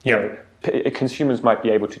things, you know, consumers might be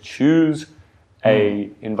able to choose a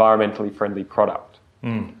environmentally friendly product.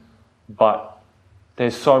 But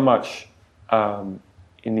there's so much in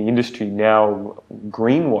the industry now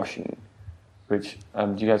greenwashing, which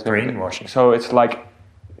do you guys know? Greenwashing. So it's like,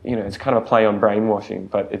 you know, it's kind of a play on brainwashing,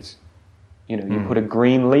 but it's, you know, you put a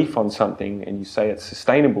green leaf on something and you say it's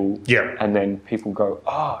sustainable, and then people go,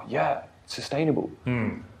 oh yeah, it's sustainable.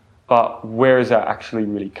 But where is that actually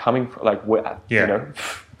really coming from? Like, where, you know,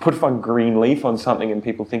 put a fucking green leaf on something and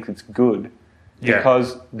people think it's good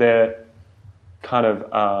because they're kind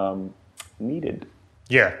of needed.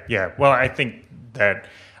 Yeah. Well, I think that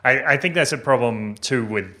I think that's a problem too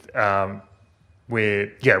with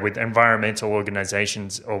environmental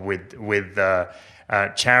organizations or with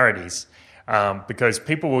charities, because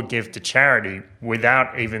people will give to charity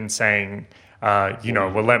without even saying, you know,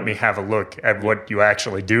 well, let me have a look at what you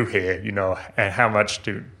actually do here, you know, and how much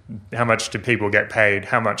do people get paid?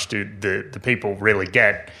 How much do the people really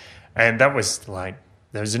get? And that was like,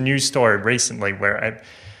 there was a news story recently where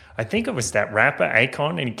I think it was that rapper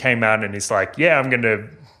Akon, and he came out and he's like, yeah, I'm going to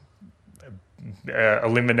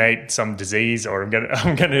eliminate some disease, or I'm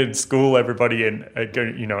going to school everybody and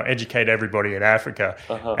you know, educate everybody in Africa,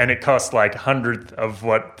 and it cost like 100th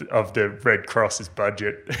of the Red Cross's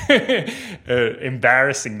budget,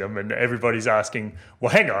 embarrassing them, and everybody's asking,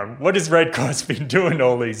 well, hang on, what has Red Cross been doing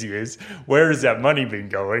all these years? Where has that money been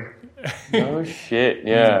going? Oh shit!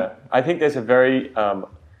 Yeah, I think there's a very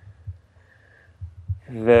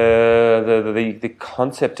the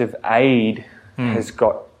concept of aid has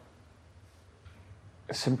got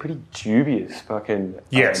some pretty dubious fucking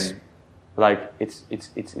like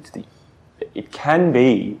it can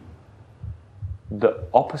be the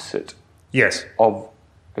opposite of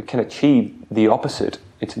it can achieve the opposite.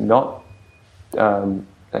 It's not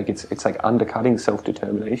like it's like undercutting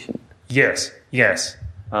self-determination. Yes.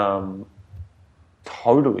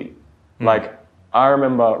 Totally. Like I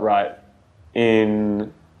remember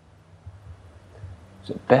in was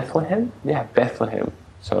it Bethlehem? Yeah, Bethlehem.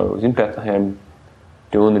 So I was in Bethlehem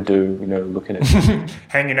doing the do, you know, looking at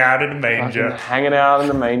hanging out in the manger. Hanging out in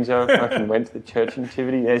the manger. Fucking went to the church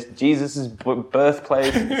nativity. There's Jesus'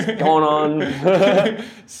 birthplace. It's going on.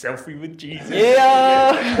 Selfie with Jesus.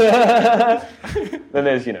 Yeah. Then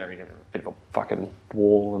there's, you know, a bit of a fucking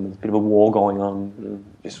wall, and there's a bit of a war going on.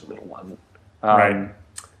 Just a little one. Right.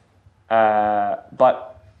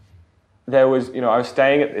 But there was, you know, I was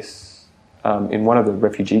staying at this, in one of the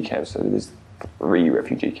refugee camps. So there's 3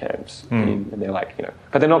 refugee camps, and they're like, you know,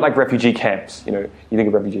 but they're not like refugee camps. You know, you think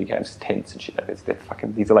of refugee camps, tents and shit.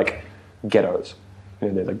 These are like ghettos. You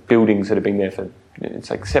know, they're like buildings that have been there for, you know,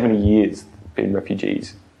 it's like 70 years. Been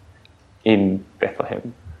refugees in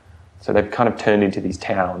Bethlehem, so they've kind of turned into these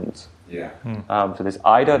towns. Yeah. So there's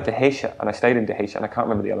Ida, Dheisheh, and I stayed in Dheisheh, and I can't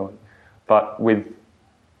remember the other one, but with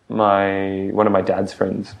one of my dad's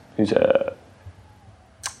friends, who's a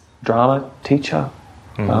drama teacher.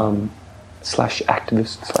 Slash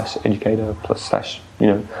activist, slash educator, plus slash, you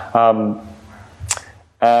know.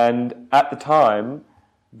 And at the time,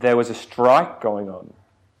 there was a strike going on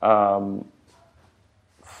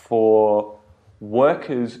for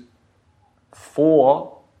workers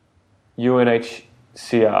for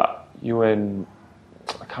UNHCR, UN,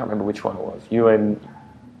 I can't remember which one it was,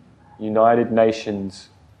 United Nations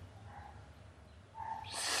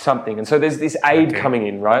something. And so there's this aid coming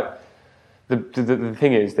in, right? The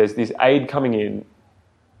thing is, there's this aid coming in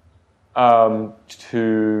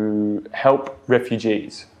to help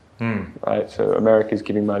refugees, right? So America's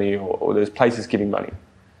giving money, or there's places giving money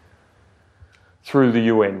through the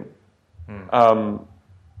UN.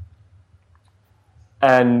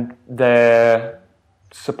 And they're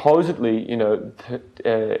supposedly, you know,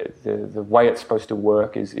 the way it's supposed to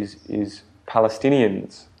work is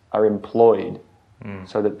Palestinians are employed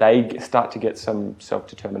so that they start to get some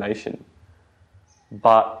self-determination.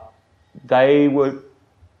 But they were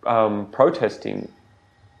protesting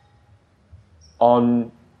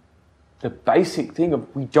on the basic thing of,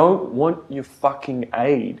 we don't want your fucking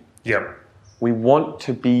aid. Yep. We want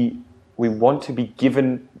to be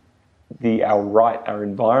given our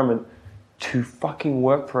environment to fucking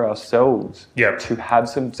work for ourselves. Yep. To have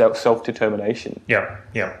some self-determination. Yeah.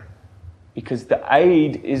 Because the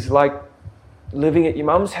aid is like living at your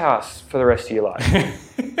mum's house for the rest of your life.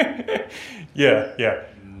 Yeah.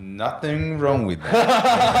 Nothing wrong with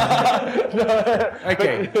that.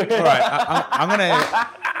 Okay, all right.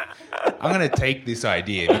 I'm gonna take this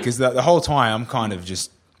idea, because the whole time I'm kind of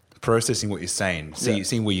just processing what you're saying,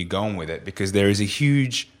 seeing where you're going with it, because there is a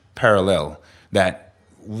huge parallel that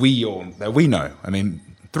we know. I mean,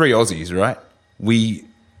 3 Aussies, right? We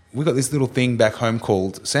got this little thing back home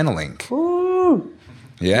called Centrelink. Woo!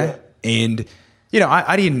 Yeah. And, you know,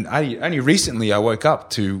 only recently I woke up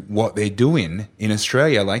to what they're doing in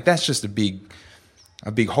Australia. Like, that's just a big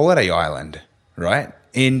holiday island, right?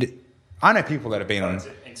 And I know people that have been on...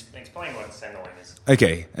 Explain what Centrelink is.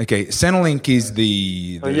 Okay. Centrelink is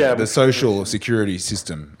the social security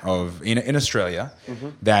system in Australia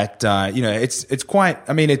that, you know, it's quite...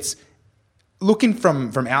 I mean, it's... Looking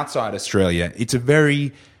from outside Australia, it's a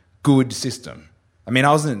very good system. I mean,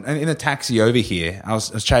 I was in a taxi over here. I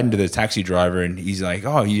was chatting to the taxi driver, and he's like,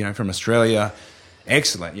 "Oh, you know, from Australia,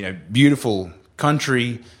 excellent. You know, beautiful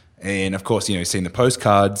country." And of course, you know, seeing the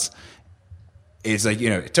postcards. It's like,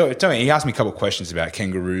 you know, tell me. He asked me a couple of questions about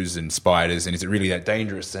kangaroos and spiders, and is it really that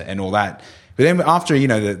dangerous and all that. But then after, you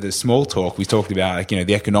know, the small talk, we talked about, like, you know,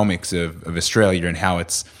 the economics of Australia and how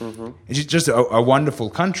it's just a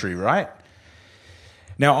wonderful country, right?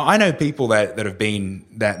 Now, I know people that have been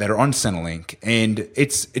that are on Centrelink, and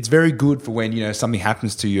it's very good for when, you know, something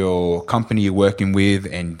happens to your company you're working with,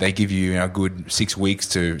 and they give you, a good 6 weeks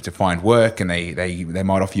to find work, and they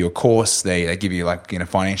might offer you a course, they give you, like, you know,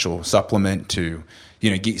 financial supplement to,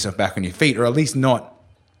 you know, get yourself back on your feet, or at least not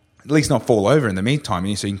fall over in the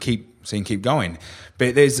meantime, so you can keep going.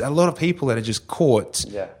 But there's a lot of people that are just caught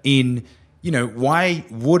in, you know, why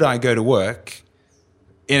would I go to work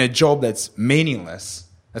in a job that's meaningless,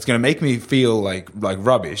 that's going to make me feel like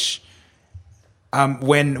rubbish,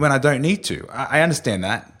 when I don't need to? I understand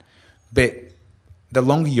that, but the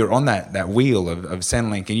longer you're on that wheel of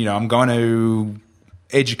Centrelink, and, you know, I'm going to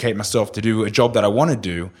educate myself to do a job that I want to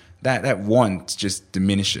do, that want just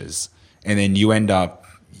diminishes, and then you end up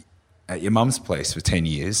at your mum's place for 10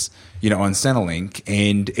 years, you know, on Centrelink,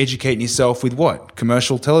 and educating yourself with what?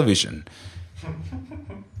 Commercial television.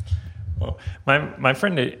 Well, my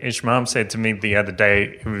friend Ishmael said to me the other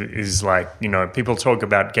day, who is like, you know, people talk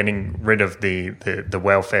about getting rid of the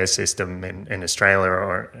welfare system in Australia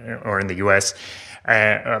or in the US,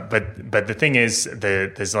 but the thing is,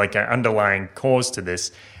 there's like an underlying cause to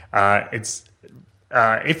this. It's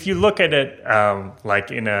if you look at it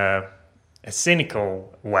like in a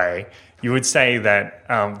cynical way, you would say that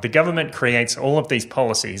the government creates all of these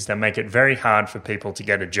policies that make it very hard for people to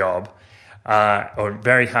get a job. Or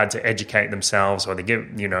very hard to educate themselves, or to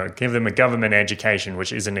give them a government education,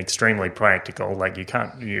 which isn't extremely practical. Like,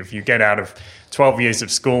 if you get out of 12 years of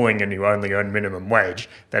schooling and you only earn minimum wage,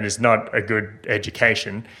 that is not a good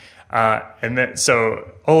education.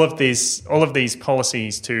 So all of these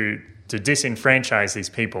policies to disenfranchise these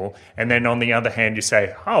people, and then on the other hand, you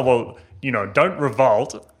say, oh well, you know, don't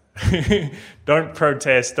revolt, don't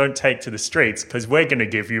protest, don't take to the streets, because we're going to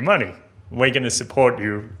give you money. We're going to support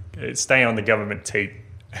you. Stay on the government teat.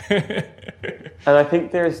 And I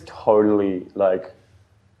think there is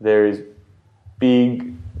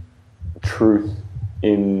big truth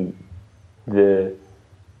in the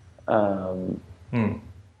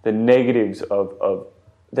negatives of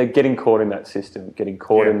they're getting caught in that system, getting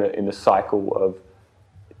caught in the cycle of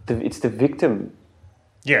it's the victim.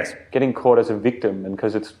 Yes, getting caught as a victim, and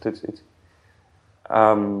because it's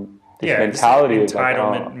mentality,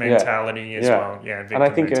 entitlement mentality as well. Yeah, and I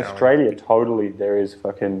think in Australia, totally, there is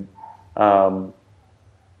fucking a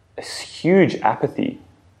huge apathy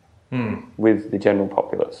with the general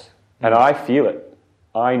populace, and I feel it.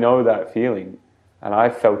 I know that feeling, and I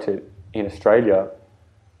felt it in Australia.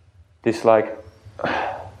 This like,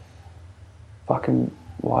 fucking,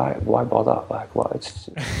 why bother? Like, what? It's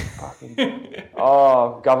fucking,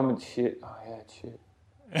 government shit. Oh yeah, shit.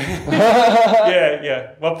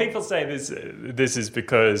 yeah. Well, people say this is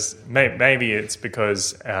because maybe it's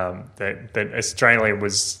because that Australia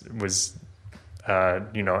was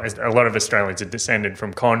you know, a lot of Australians are descended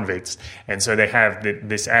from convicts, and so they have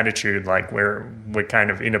this attitude like we're kind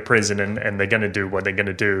of in a prison and they're going to do what they're going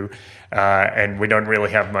to do, and we don't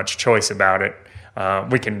really have much choice about it.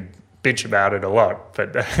 We can bitch about it a lot,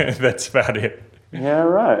 but that's about it. Yeah,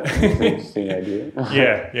 right. That's an interesting idea.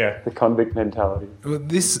 Yeah. The convict mentality. Well,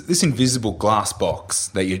 this invisible glass box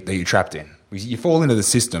that you're trapped in. You fall into the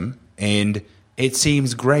system, and it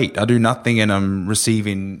seems great. I do nothing, and I'm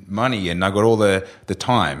receiving money, and I got all the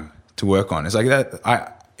time to work on. It's like that.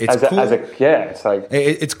 It's cool. It's like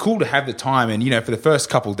it's cool to have the time, and, you know, for the first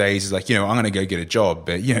couple of days, it's like, you know, I'm going to go get a job,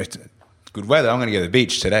 but, you know, it's good weather. I'm going to go to the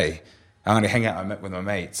beach today. I'm going to hang out with my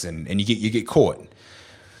mates, and you get caught.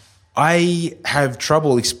 I have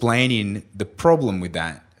trouble explaining the problem with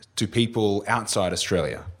that to people outside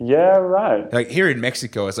Australia. Yeah, right. Like here in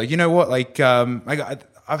Mexico, it's like, you know what? Like I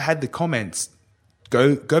I've had the comments,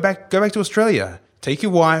 go back to Australia, take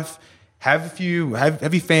your wife, have your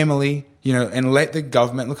family, and let the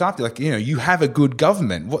government look after you. Like, you have a good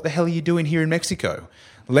government. What the hell are you doing here in Mexico?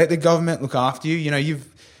 Let the government look after you.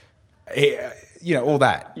 All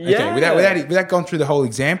that. Yeah. Okay, without going through the whole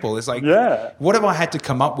example, it's like, Yeah. what have I had to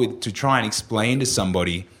come up with to try and explain to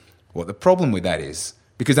somebody what the problem with that is?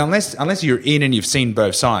 Because unless you're in and you've seen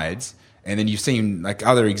both sides, and then you've seen like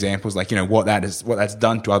other examples, like what that's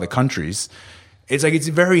done to other countries, it's like it's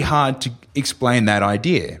very hard to explain that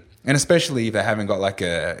idea, and especially if they haven't got like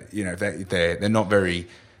if they're not very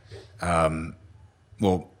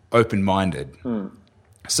open-minded.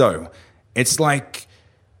 So it's like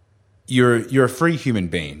you're a free human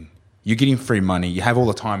being. You're getting free money. You have all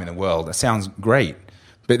the time in the world. That sounds great.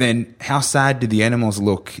 But then how sad do the animals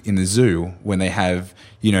look in the zoo when they have,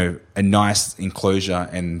 a nice enclosure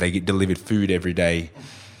and they get delivered food every day?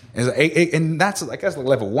 And that's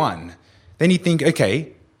level one. Then you think,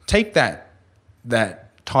 okay, take that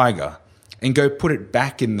tiger and go put it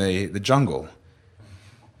back in the jungle.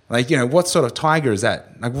 Like, what sort of tiger is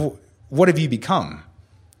that? Like, what have you become?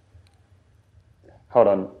 Hold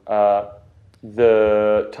on.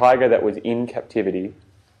 The tiger that was in captivity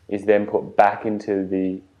is then put back into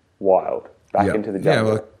the wild, into the jungle. Yeah,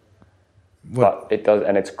 well, but it does,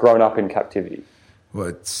 and it's grown up in captivity.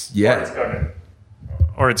 Well,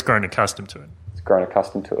 Or it's grown accustomed to it. It's grown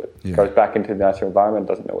accustomed to it. Yeah. Goes back into the natural environment,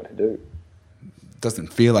 doesn't know what to do.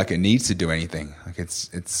 Doesn't feel like it needs to do anything. Like it's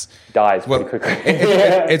Dies pretty quickly.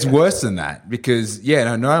 it's worse than that because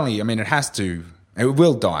not only it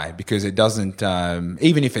will die because it doesn't.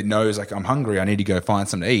 Even if it knows like I'm hungry, I need to go find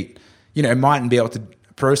something to eat. It mightn't be able to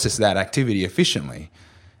process that activity efficiently,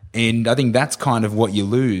 and I think that's kind of what you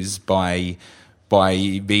lose by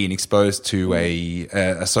being exposed to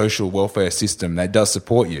a social welfare system that does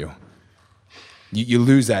support you. You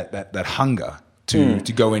lose that hunger to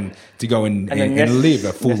go in and live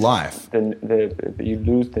a full life. You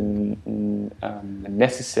lose the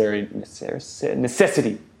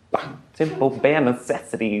necessity, simple bare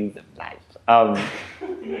necessities of life.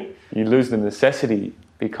 You lose the necessity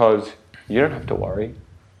because you don't have to worry.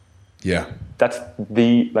 Yeah, that's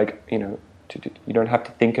you don't have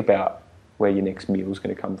to think about where your next meal is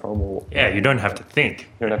going to come from, or you don't have to think.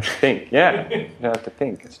 You don't have to think. Yeah, you don't have to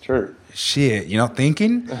think. It's true. Shit, you're not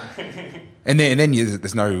thinking, and then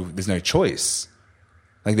there's no choice.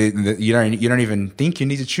 Like you don't even think you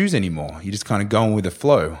need to choose anymore. You're just kind of going with the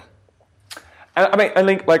flow. And I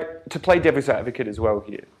think like to play devil's advocate as well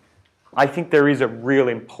here. I think there is a real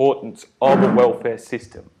importance of a welfare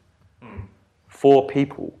system for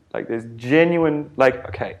people. Like there's genuine, like,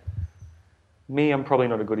 okay, me, I'm probably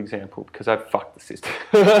not a good example because I've fucked the system.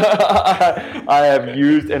 I have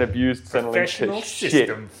used and abused Centrelink Professional to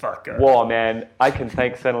system shit. fucker. Wow, man, I can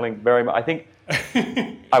thank Centrelink very much. I think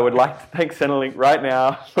I would like to thank Centrelink right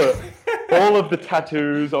now for all of the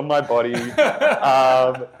tattoos on my body.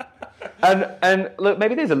 And look,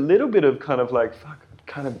 maybe there's a little bit of kind of like, fuck,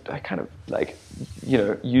 I kind of like,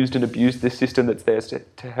 used and abused this system that's there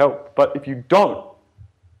to help. But if you don't,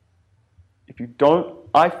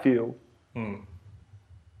 I feel,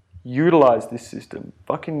 utilize this system,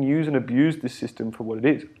 fucking use and abuse this system for what it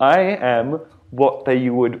is. I am what they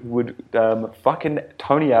would fucking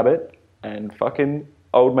Tony Abbott and fucking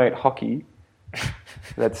old mate Hockey.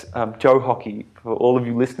 That's Joe Hockey for all of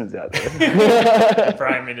you listeners out there.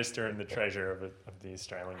 Prime Minister and the Treasurer of the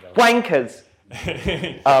Australian government. Wankers.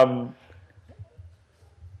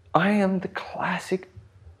 I am the classic,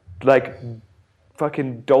 like,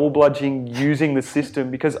 fucking dole-bludging using the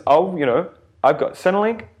system because I've got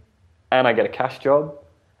Centrelink and I get a cash job,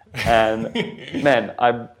 and man,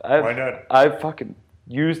 Why not? I've fucking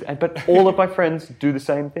used, but all of my friends do the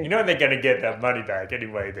same thing. They're going to get that money back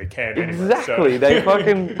anyway. They can anyway. Exactly.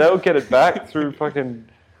 So. They'll get it back through fucking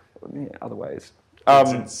other ways.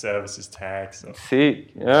 Goods and services tax. Or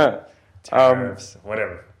See, yeah. tariffs,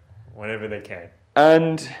 whatever they can.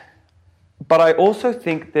 But I also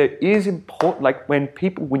think there is important, like when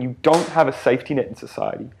you don't have a safety net in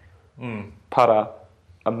society, para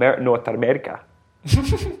North America,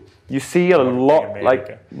 you see a lot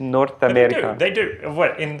like North America. They do.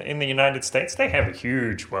 What in the United States? They have a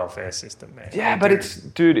huge welfare system, man. Yeah, but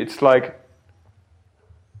it's like,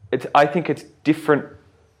 I think it's different.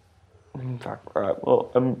 Fuck, all right.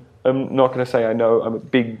 Well, I'm not going to say I know. I'm a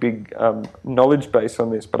big knowledge base on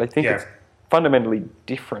this, but I think it's fundamentally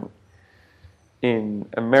different in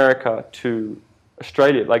America to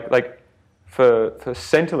Australia. Like for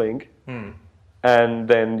Centrelink, and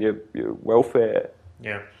then your welfare.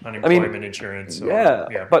 Yeah, unemployment insurance.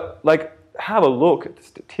 But like have a look at the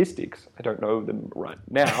statistics. I don't know them right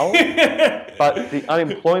now, but the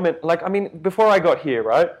unemployment, like, I mean, before I got here,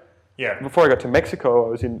 right? Yeah. Before I got to Mexico, I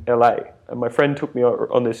was in LA, and my friend took me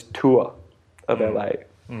on this tour of LA.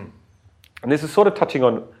 And this is sort of touching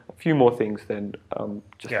on a few more things than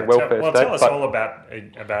just the welfare state. Tell us all about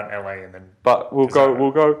LA, and then. But we'll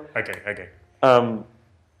go. Okay.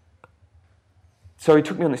 So he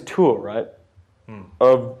took me on this tour, right?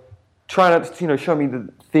 Of trying to, show me the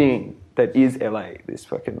thing that is LA, this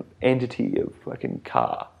fucking entity of fucking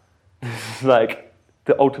car. Like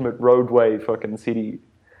the ultimate roadway fucking city.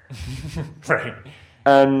 Right.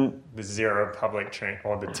 And the zero public train,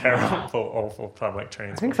 or the terrible, awful public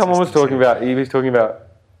transport. I think someone was talking about, I think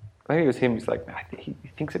it was him, he's like, he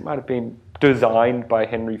thinks it might have been designed by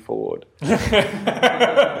Henry Ford.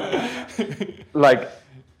 Like,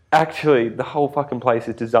 actually, the whole fucking place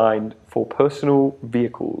is designed for personal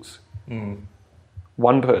vehicles.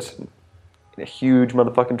 One person in a huge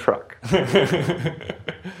motherfucking truck.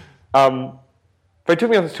 But he took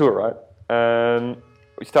me on this tour, right? And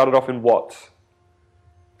we started off in Watts,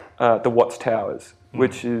 the Watts Towers,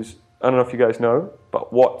 which is, I don't know if you guys know,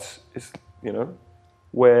 but Watts is,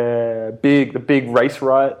 where the big race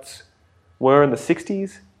riots were in the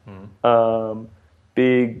 60s.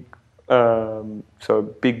 Big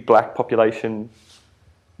black population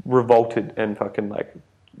revolted and fucking like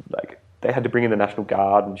they had to bring in the National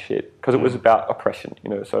Guard and shit because it was about oppression,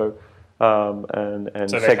 and so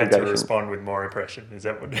segregation. They had to respond with more oppression. Is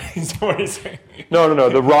that what you're saying? No.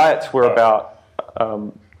 The riots were about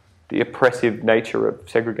the oppressive nature of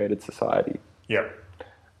segregated society. Yep.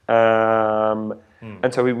 And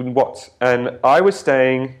so we were in Watts, and I was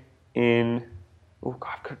staying in. Oh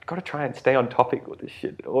God, I've got to try and stay on topic with this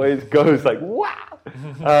shit. It always goes like wow.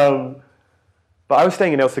 But I was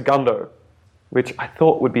staying in El Segundo, which I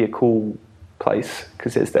thought would be a cool place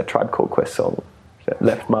because there's that Tribe Called Quest song.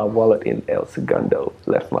 Left my wallet in El Segundo.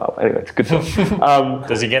 Anyway, it's a good song.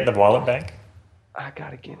 Does he get the wallet back? I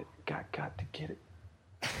gotta get it. Got to get it.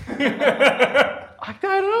 I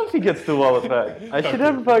don't know if he gets the wallet back. I should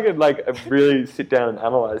have fucking really sit down and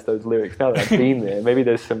analyze those lyrics now that I've been there. Maybe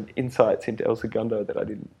there's some insights into El Segundo that I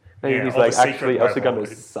didn't. Maybe he's like, actually, El Segundo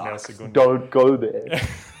sucks. Don't go there.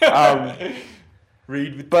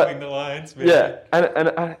 Read between the lines. Maybe. Yeah,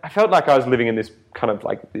 and I felt like I was living in this kind of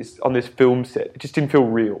on this film set. It just didn't feel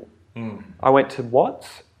real. I went to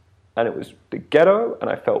Watts, and it was the ghetto,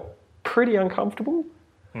 and I felt pretty uncomfortable,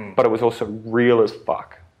 but it was also real as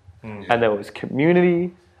fuck. And there was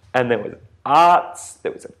community, and there was arts.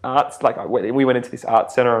 There was an arts, we went into this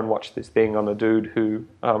art center and watched this thing on a dude who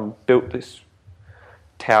built this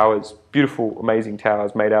towers, beautiful, amazing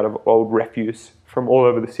towers made out of old refuse from all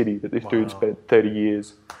over the city that this dude spent 30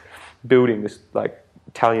 years building this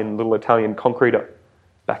little Italian concreter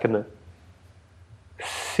back in the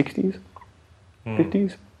 60s,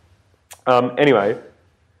 50s. Anyway,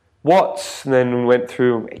 Watts, and then we went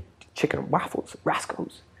through chicken and waffles at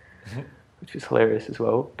Rascals, which was hilarious as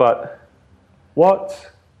well. But Watts,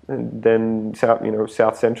 and then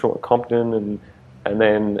South Central at Compton, and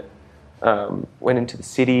then went into the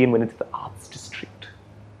city and went into the arts district.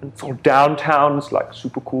 And it's all downtown. It's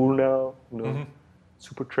super cool now,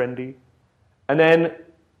 super trendy. And then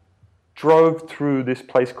drove through this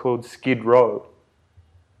place called Skid Row,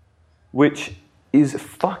 which is a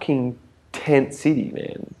fucking tent city,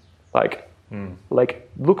 man.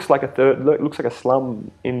 Looks like a slum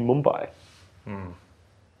in Mumbai.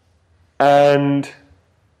 And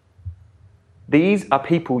these are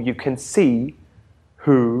people you can see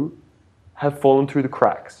who have fallen through the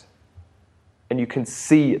cracks. And you can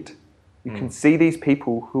see it. You can see these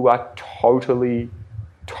people who are totally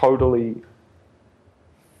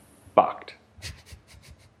fucked.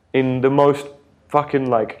 In the most fucking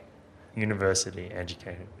university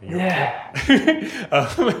educated. Yeah.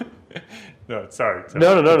 No, sorry.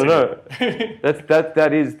 No.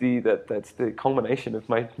 That's the culmination of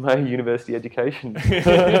my university education.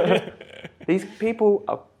 These people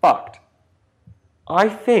are fucked. I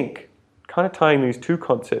think, kind of tying these two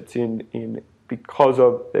concepts in because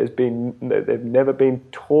of they've never been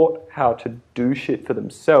taught how to do shit for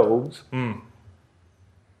themselves.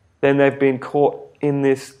 Then they've been caught in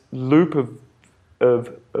this loop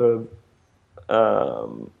of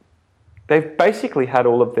they've basically had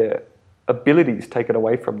all of their abilities taken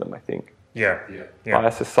away from them, I think. Yeah. By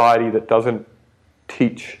a society that doesn't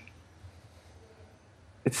teach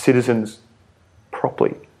its citizens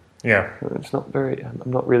properly. Yeah. It's not very, I'm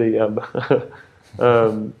not really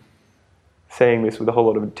saying this with a whole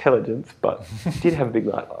lot of intelligence, but did have a big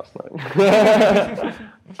night last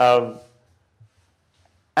night.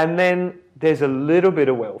 And then there's a little bit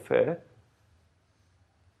of welfare,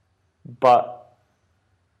 but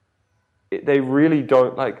they really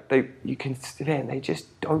don't they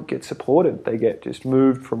just don't get supported. They get just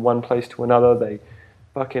moved from one place to another. They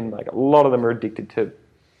fucking, like, a lot of them are addicted to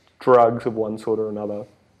drugs of one sort or another.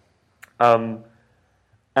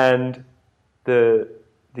 And the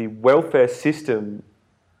welfare system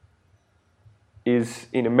is,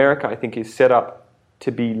 in America, I think, is set up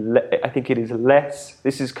to be, I think it is less,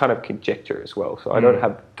 this is kind of conjecture as well, so I don't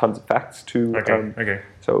have tons of facts to, Okay.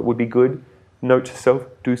 so it would be good, note to self,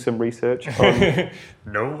 do some research on,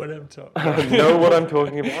 Know what I'm talking know what I'm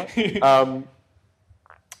talking about.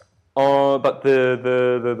 But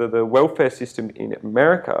the welfare system in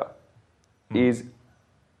America is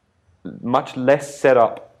much less set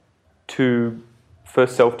up for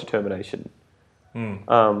self-determination.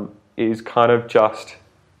 Is kind of just,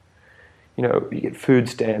 you get food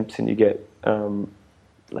stamps and you get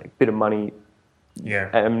like a bit of money,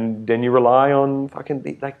 and then you rely on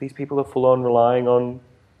these people are full on relying on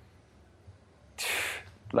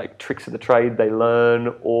like tricks of the trade they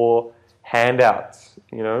learn or handouts,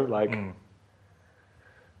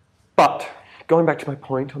 But going back to my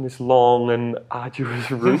point on this long and arduous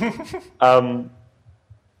route,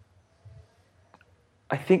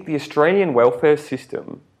 I think the Australian welfare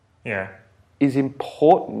system is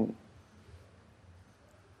important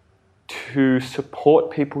to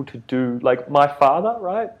support people to do, like my father,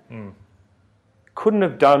 right? Couldn't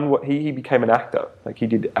have done what he became an actor. Like he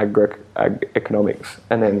did ag economics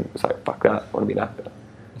and then was like, fuck that, I want to be an actor.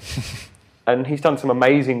 And he's done some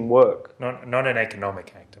amazing work. Not an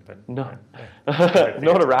economic actor, but... No,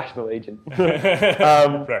 not a rational agent.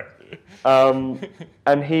 Right.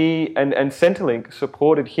 And he and Centrelink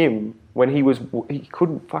supported him when he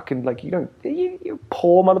couldn't fucking, like, you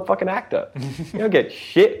poor motherfucking actor. You don't get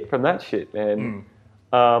shit from that shit, man.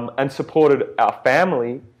 And supported our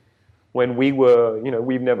family when we were,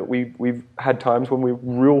 we've had times when we were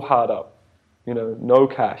real hard up, no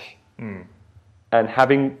cash. And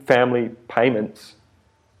having family payments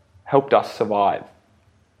helped us survive.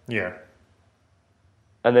 Yeah.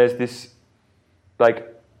 And there's this,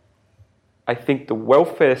 like, I think the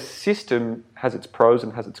welfare system has its pros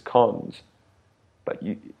and has its cons, but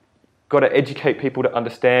you got to educate people to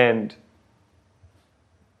understand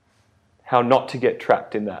how not to get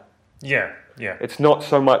trapped in that. Yeah. It's not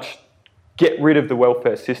so much get rid of the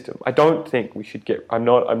welfare system. I don't think we should I'm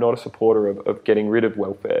not a supporter of getting rid of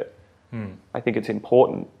welfare. I think it's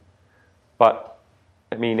important, but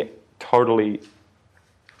I mean, totally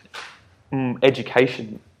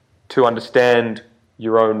education to understand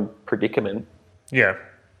your own predicament. Yeah.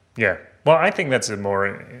 Well, I think that's a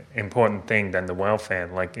more important thing than the welfare.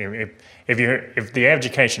 Like, if the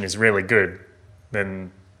education is really good,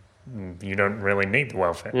 then you don't really need the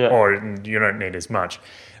welfare, or you don't need as much.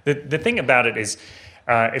 The thing about it is,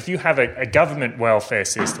 if you have a government welfare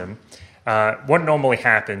system, what normally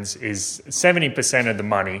happens is 70% of the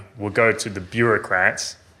money will go to the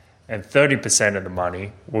bureaucrats, and 30% of the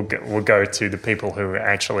money will go to the people who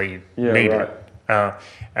actually need it.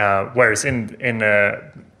 Whereas in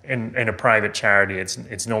a private charity,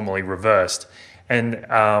 it's normally reversed. And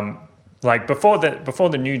like before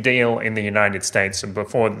the New Deal in the United States, and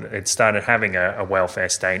before it started having a welfare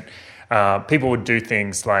state, people would do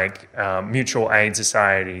things like mutual aid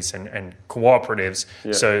societies and cooperatives.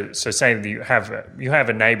 Yeah. So say that you have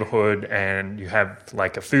a neighborhood and you have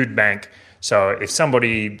like a food bank. So if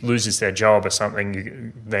somebody loses their job or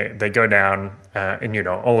something, they go down and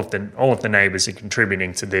all of the neighbors are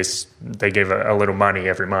contributing to this. They give a little money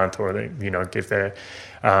every month, or they give their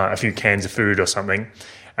a few cans of food or something,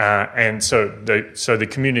 and so the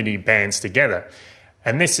community bands together.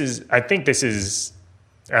 And I think this is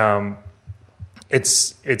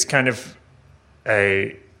it's kind of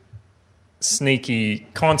a sneaky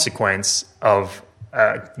consequence of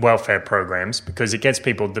welfare programs, because it gets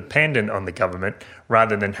people dependent on the government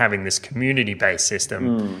rather than having this community-based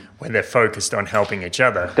system where they're focused on helping each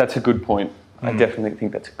other. That's a good point. I definitely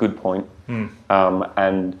think that's a good point.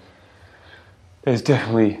 And there's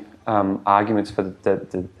definitely arguments for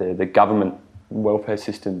the government welfare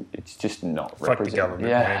system. It's just not Fuck the represented. government,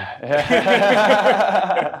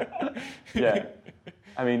 Yeah.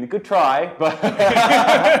 I mean, good try, but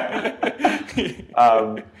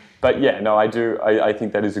but yeah, no, I do. I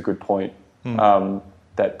think that is a good point.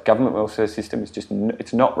 That government welfare system is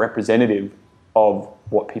it's not representative of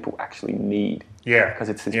what people actually need. Yeah, because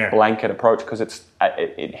it's this blanket approach. Because it's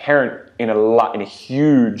inherent in a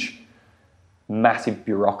huge, massive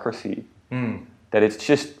bureaucracy. That it's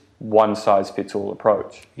just one size fits all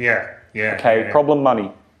approach. Yeah. Okay, problem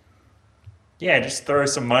money. just throw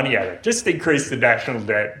some money at it. Just increase the national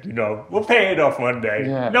debt. You know, we'll pay it off one day.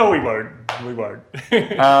 Yeah. No, we won't. We won't.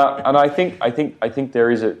 And I think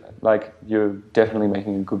there is you're definitely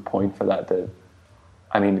making a good point for that. That,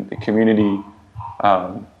 I mean, the community,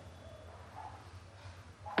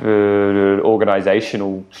 the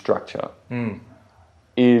organizational structure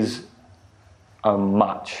is a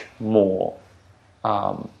much more,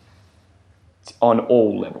 on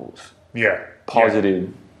all levels,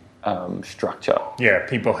 positive structure. Yeah,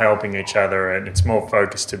 people helping each other, and it's more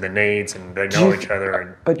focused to the needs, and they know each other.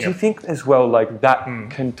 And But do you think as well, like that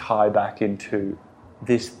can tie back into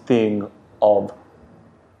this thing of,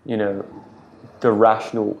 you know, the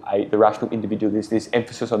rational individual, this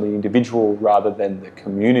emphasis on the individual rather than the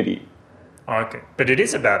community? Okay, but it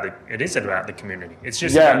is about the community. It's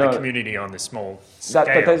just about the community on the small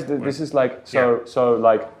scale. This is like so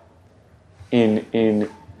like in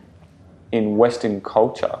Western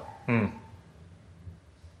culture,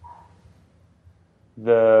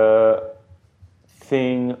 the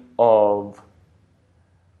thing of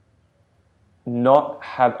not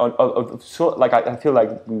have of sort like I feel like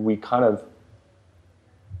we kind of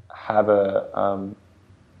have a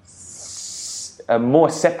more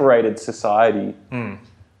separated society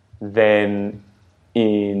than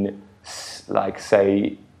in, like,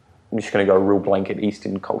 say, I'm just going to go real blanket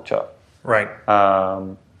Eastern culture. Right.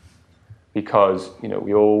 Because, you know,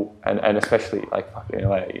 we all, and especially, like, you know,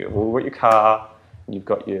 like, you've all got your car, and you've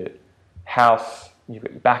got your house, and you've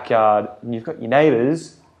got your backyard, and you've got your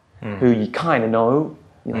neighbours who you kind of know.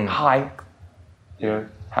 You're like, hi, you know,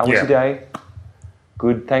 how was your day?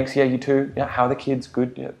 Good, thanks. Yeah, you too. Yeah, how are the kids?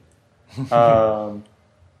 Good. Yeah.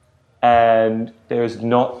 And there's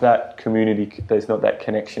not that community. There's not that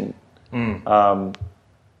connection.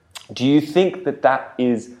 Do you think that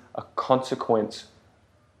is a consequence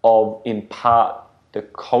of, in part, the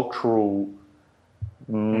cultural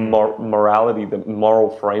morality, the moral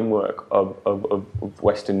framework of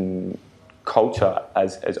Western culture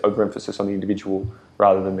as overemphasis on the individual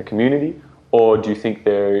rather than the community? Or do you think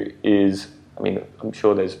there is, I mean, I'm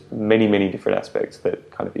sure there's many, many different aspects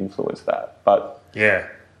that kind of influence that, but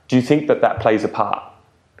do you think that plays a part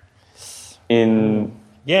in...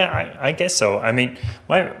 Yeah, I guess so. I mean,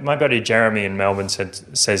 my buddy Jeremy in Melbourne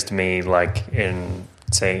says to me, like, in,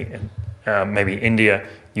 say, maybe India,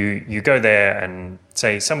 you go there and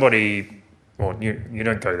say somebody, or you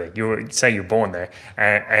don't go there, say you're born there,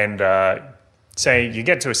 and say you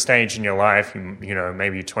get to a stage in your life, you know,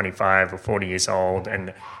 maybe you're 25 or 40 years old,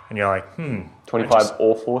 and you're like, 25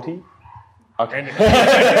 or 40? Okay.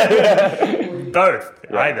 Both,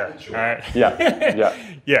 either.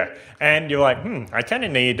 Yeah. And you're like, I kind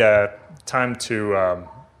of need time to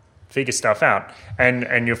figure stuff out.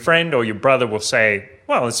 And your friend or your brother will say,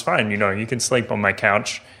 well, it's fine, you know, you can sleep on my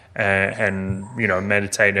couch and you know,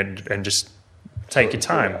 meditate and just take your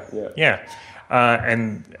time.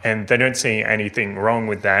 And they don't see anything wrong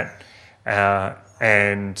with that.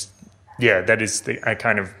 And yeah, that is a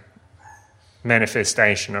kind of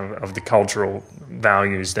manifestation of the cultural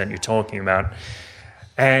values that you're talking about.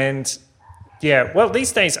 And yeah, well,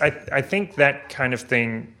 these days I think that kind of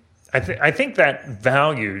thing, I think that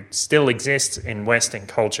value still exists in Western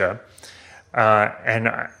culture.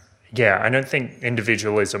 I don't think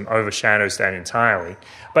individualism overshadows that entirely.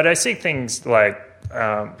 But I see things like,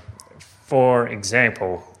 for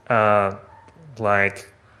example, like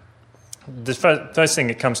the first thing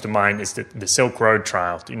that comes to mind is the Silk Road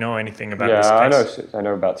trial. Do you know anything about this case? I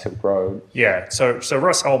know about Silk Road. Yeah, so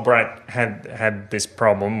Ross Ulbright had this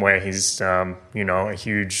problem where he's you know, a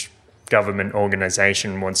huge government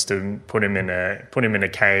organization wants to put him in a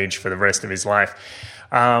cage for the rest of his life,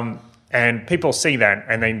 and people see that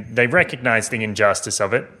and they recognize the injustice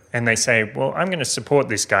of it, and they say, well, I'm going to support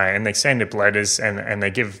this guy, and they send up letters and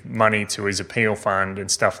they give money to his appeal fund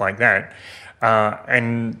and stuff like that,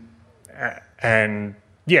 and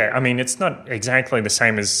yeah, I mean, it's not exactly the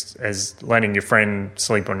same as letting your friend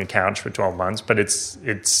sleep on your couch for 12 months, but it's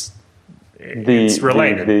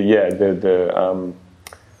related.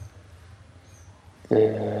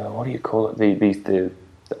 What do you call it? The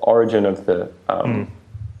origin of the I'm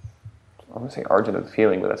going to say origin of the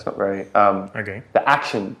feeling, but that's not very okay. The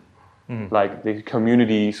action, like the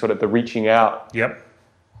community, sort of the reaching out. Yep.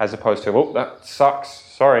 As opposed to, oh, that sucks.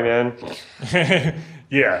 Sorry, man.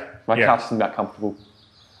 Yeah. My couch isn't that comfortable.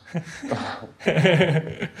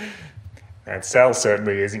 That cell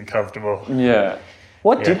certainly isn't comfortable. Yeah.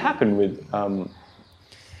 What did happen with old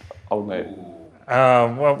mate?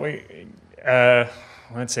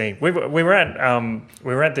 let's see. We were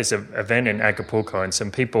at this event in Acapulco, and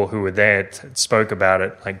some people who were there spoke about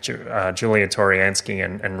it, like Julia Toriansky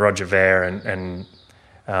and Roger Ver and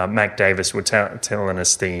Mac Davis were telling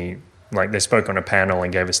us they spoke on a panel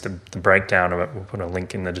and gave us the breakdown of it. We'll put a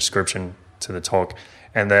link in the description to the talk,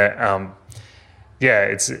 and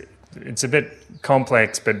it's a bit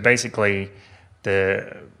complex, but basically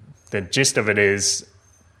the gist of it is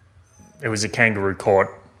it was a kangaroo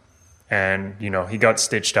court. And, he got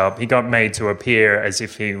stitched up. He got made to appear as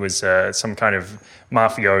if he was some kind of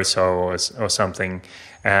mafioso or something.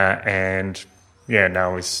 And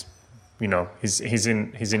now he's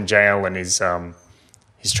in jail, and he's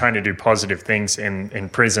trying to do positive things in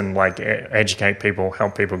prison, like educate people,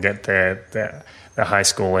 help people get their high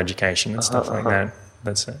school education and stuff like that.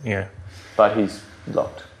 That's it, yeah. But he's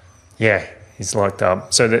locked. Yeah, he's locked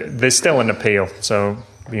up. So there's still an appeal. So,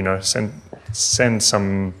 send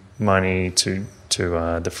some money to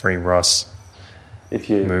the Free Ross if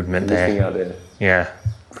you're movement listening there. Out there. Yeah.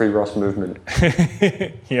 Free Ross movement.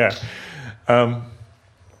 Yeah. Cool.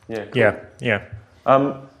 Yeah.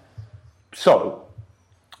 So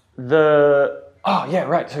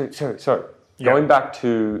So Yeah. going back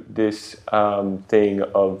to this thing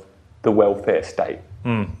of the welfare state.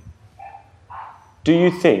 Do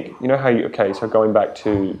you think, so going back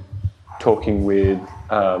to talking with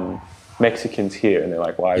Mexicans here, and they're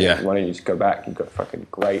like, why don't you just go back? You've got fucking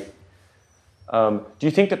great. Do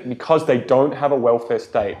you think that because they don't have a welfare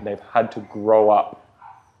state, they've had to grow up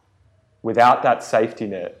without that safety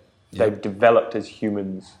net, they've developed as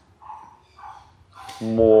humans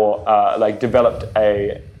more, developed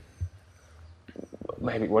a,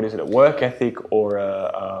 maybe, what is it, a work ethic or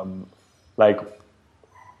a,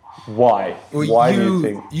 why? Well, why do you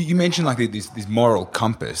think? You mentioned this moral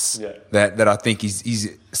compass that I think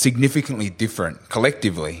is significantly different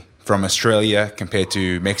collectively from Australia compared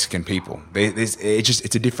to Mexican people. It's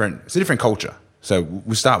a different culture. So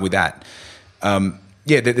we'll start with that.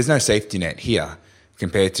 There's no safety net here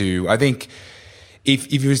compared to, I think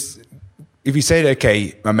if you said,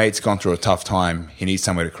 okay, my mate's gone through a tough time, he needs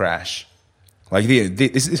somewhere to crash. Like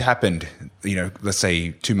this happened, let's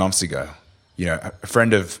say 2 months ago. A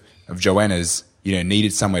friend of Joanna's,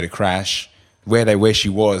 needed somewhere to crash. Where she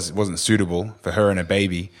wasn't suitable for her and her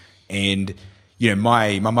baby. And,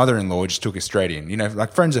 my mother-in-law just took us straight in.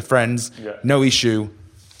 Friends are friends, no issue.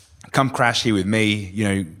 Come crash here with me.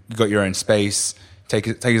 You got your own space. Take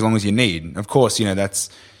as long as you need. Of course, she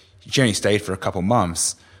only stayed for a couple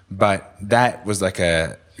months, but that was like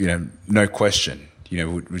no question.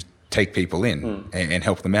 Would take people in and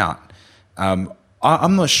help them out.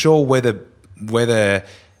 I'm not sure whether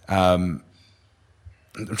I'm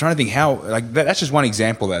trying to think how, that's just one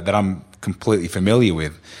example that I'm completely familiar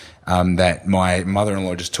with, that my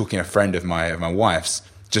mother-in-law just took in a friend of my wife's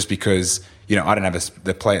just because, I don't have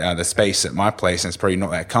the space at my place and it's probably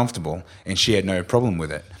not that comfortable, and she had no problem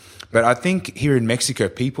with it. But I think here in Mexico,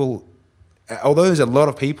 people, although there's a lot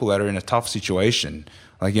of people that are in a tough situation,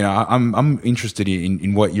 I'm interested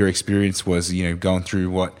in what your experience was, going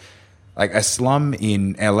through a slum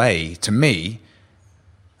in LA, to me,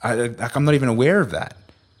 I'm not even aware of that.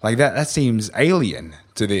 That seems alien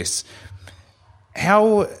to this.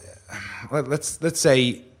 How, let's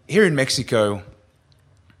say here in Mexico,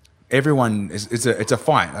 everyone it's a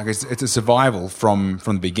fight. It's a survival from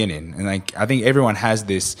the beginning, and I think everyone has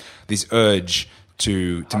this urge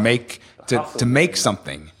to make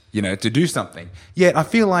something, to do something. Yet I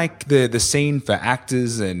feel like the scene for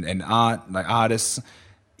actors and art, artists,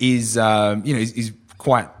 is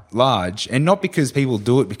quite large, and not because people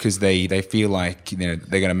do it because they feel like they're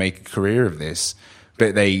going to make a career of this,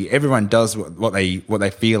 but everyone does what they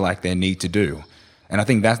feel like they need to do, and I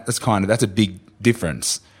think that's a big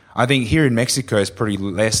difference. I think here in Mexico, it's pretty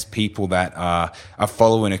less people that are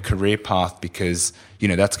following a career path because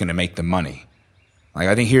that's going to make them money.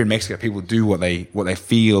 I think here in Mexico, people do what they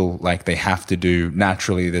feel like they have to do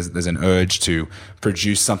naturally. There's an urge to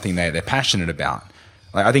produce something they're passionate about.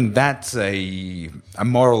 I think that's a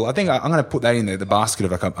moral. I think I'm going to put that in the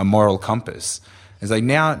basket of a moral compass. It's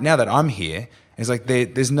now that I'm here, it's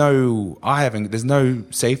there's no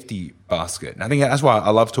safety basket. And I think that's why I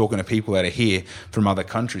love talking to people that are here from other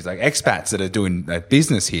countries, like expats that are doing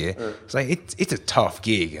business here. It's a tough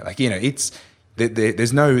gig.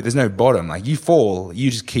 There's no bottom. You fall, you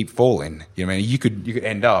just keep falling. You could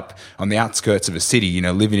end up on the outskirts of a city,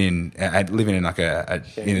 living in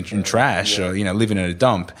in trash, or living in a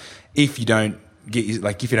dump, if you don't get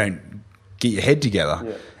your head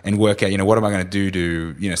together and work out, what am I going to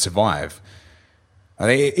do to survive.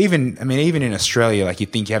 Even in Australia, like you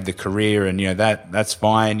think you have the career and, that's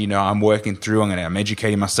fine. I'm working through, I'm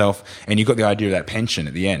educating myself, and you've got the idea of that pension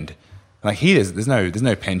at the end. Like here, there's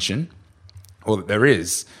no pension. Well, there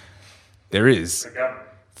is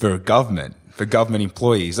for government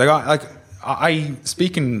employees. I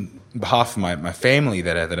speak in behalf of my family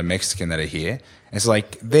that are Mexican that are here. It's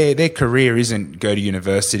like their career isn't go to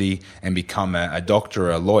university and become a doctor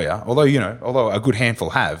or a lawyer, although a good handful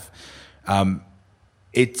have.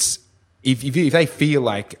 It's if they feel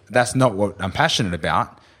like that's not what I'm passionate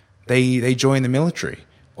about, they join the military,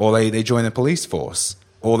 or they join the police force,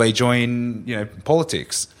 or they join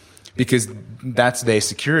politics, because that's their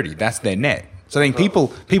security, that's their net. So I think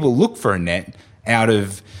people look for a net out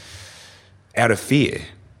of fear,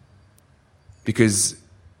 because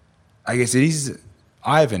I guess it is.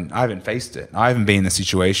 I haven't faced it. I haven't been in the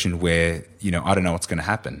situation where I don't know what's going to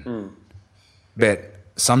happen. But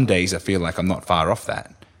some days I feel like I'm not far off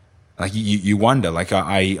that. Like you wonder. Like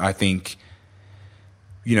I think,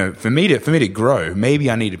 for me to grow, maybe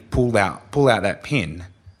I need to pull out that pin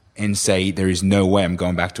and say there is no way I'm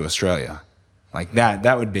going back to Australia. Like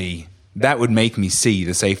that would make me see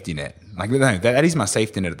the safety net. Like no, that is my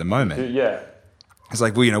safety net at the moment. Yeah. It's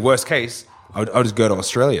like, worst case, I'll just go to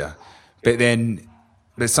Australia.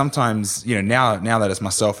 But sometimes, now that it's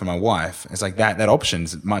myself and my wife, it's like that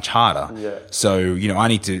option's much harder. Yeah. So, I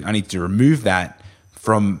need to remove that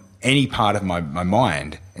from any part of my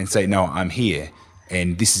mind and say, no, I'm here,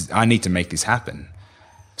 and I need to make this happen.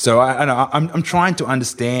 So I'm trying to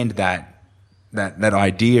understand that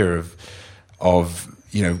idea of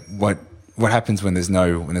what happens when there's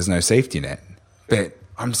no safety net. But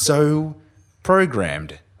I'm so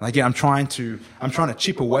programmed. Like, I'm trying to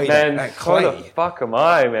chip away that clay. What the fuck am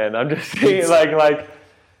I, man? I'm just saying, like,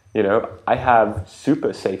 I have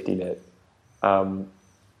super safety net.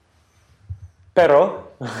 Pero,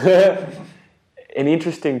 an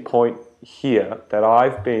interesting point here that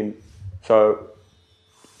I've been, so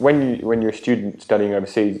when you're a student studying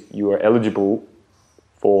overseas, you are eligible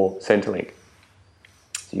for Centrelink.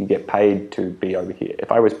 So you get paid to be over here.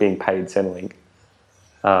 If I was being paid Centrelink,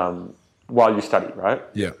 while you study, right?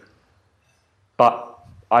 Yeah. But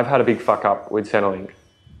I've had a big fuck up with Centrelink,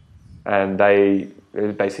 and it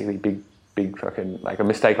was basically big fucking, like, a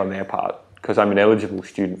mistake on their part, because I'm an eligible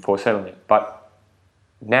student for Centrelink. But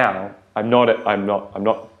now I'm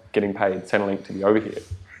not getting paid Centrelink to be over here.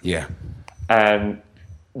 Yeah. And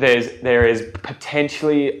there is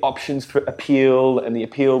potentially options for appeal, and the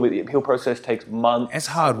appeal process takes months. It's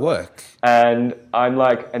hard work. And I'm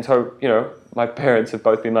like, and so, my parents have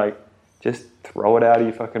both been like, just throw it out of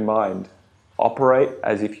your fucking mind. Operate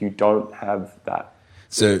as if you don't have that.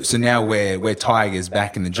 So now we're tigers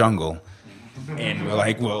back in the jungle, and we're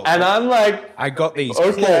like, well, and I'm like, I got these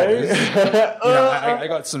okay. claws. I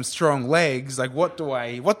got some strong legs. Like, what do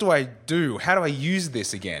I do? How do I use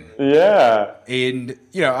this again? Yeah. And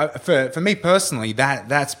for me personally,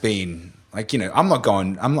 that's been like, I'm not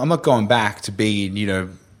going back to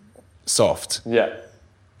being soft. Yeah.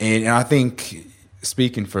 And I think,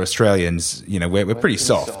 speaking for Australians, we're pretty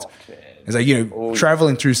soft. It's like,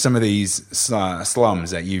 traveling through some of these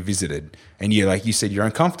slums that you visited, and like you said, you're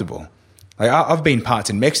uncomfortable. Like, I've been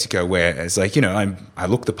parts in Mexico where it's like, I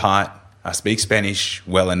look the part, I speak Spanish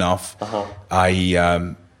well enough. Uh-huh.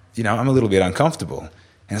 I'm a little bit uncomfortable.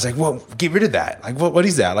 And it's like, well, get rid of that. Like, what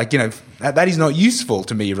is that? Like, that is not useful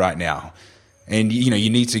to me right now. And, you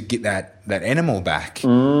need to get that animal back.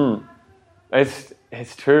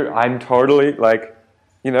 It's true. I'm totally like,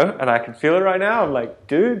 and I can feel it right now. I'm like,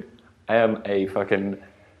 dude, I am a fucking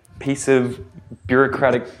piece of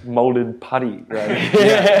bureaucratic molded putty,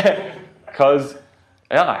 right? Because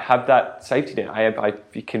I have that safety net.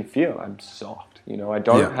 You can feel I'm soft. I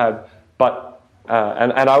don't have, but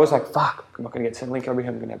and I was like, fuck, I'm not gonna get Centrelink over here.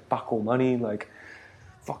 I'm gonna have fuck all money. Like,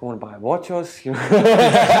 fuck, I want to buy watches.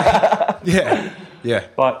 Yeah.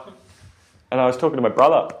 But, and I was talking to my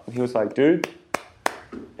brother, and he was like, dude,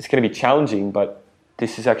 it's going to be challenging, but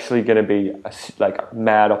this is actually going to be a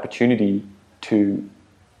mad opportunity to,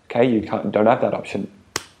 okay, you don't have that option.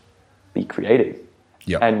 Be creative.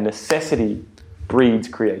 Yep. And necessity breeds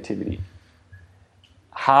creativity.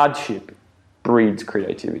 Hardship breeds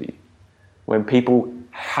creativity. When people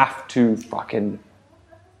have to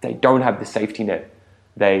they don't have the safety net,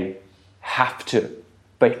 they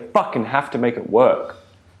fucking have to make it work.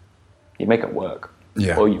 You make it work,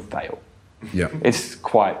 or you fail. Yeah, it's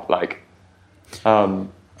quite like.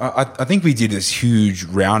 I think we did this huge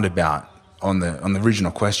roundabout on the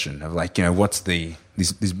original question of like, what's the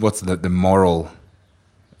moral?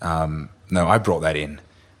 No, I brought that in.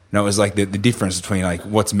 it was like the difference between like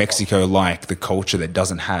what's Mexico like, the culture that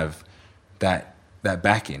doesn't have that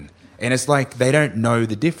backing. And it's like they don't know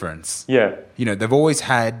the difference. Yeah. You know, they've always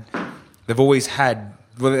had,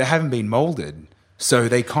 well, they haven't been molded. So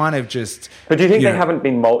they kind of just... But do you think you they know, haven't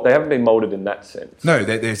been molded in that sense? No,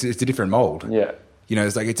 it's a different mold. Yeah. You know,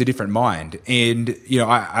 it's like it's a different mind. And, you know,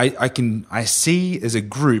 I see as a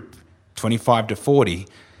group, 25 to 40,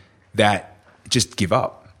 that just give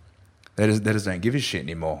up. That just don't give a shit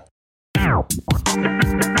anymore.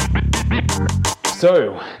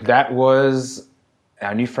 So that was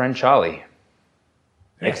our new friend Charlie.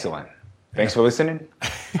 Excellent. Thanks for listening.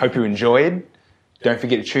 Hope you enjoyed. Don't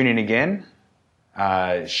forget to tune in again.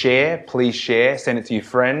 Share, please share. Send it to your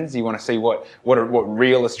friends. You want to see what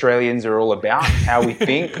real Australians are all about, how we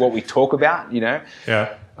think, what we talk about. You know.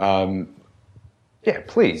 Yeah.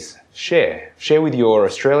 Please share. Share with your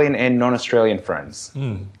Australian and non-Australian friends.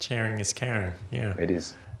 Sharing is caring. Yeah. It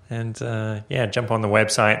is. And jump on the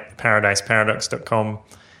website, paradiseparadox.com.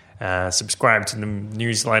 Subscribe to the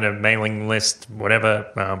newsletter, mailing list, whatever.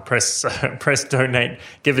 Press donate.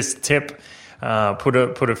 Give us a tip. Put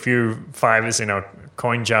a few fivers in our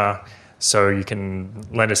coin jar so you can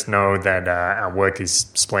let us know that our work is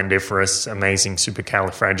splendiferous, amazing,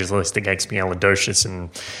 supercalifragilisticexpialidocious,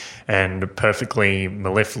 and perfectly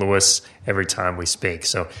mellifluous every time we speak.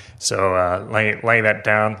 So lay that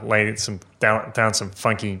down, down some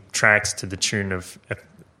funky tracks to the tune of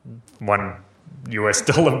 $1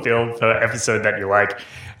 bill per episode that you like,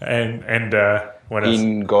 and what else?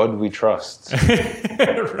 In God we trust.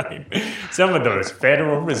 Right. Some of those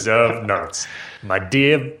Federal Reserve notes. My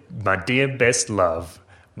dear best love,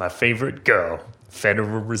 my favorite girl,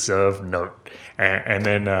 Federal Reserve note. And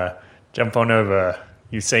then jump on over.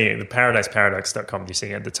 You see at the paradiseparadox.com, you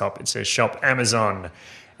see at the top, it says shop Amazon.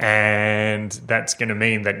 And that's going to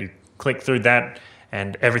mean that you click through that,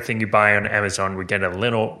 and everything you buy on Amazon, we get a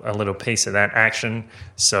little piece of that action.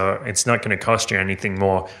 So it's not going to cost you anything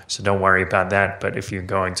more. So don't worry about that. But if you're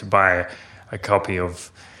going to buy a copy of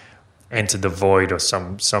Enter the Void or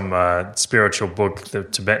some spiritual book, the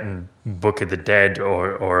Tibetan Book of the Dead,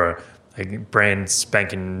 or a brand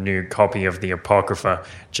spanking new copy of the Apocrypha,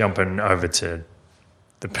 jumping over to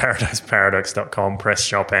the paradiseparadox.com, press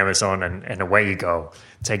shop Amazon, and away you go.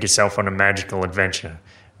 Take yourself on a magical adventure,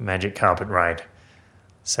 magic carpet ride.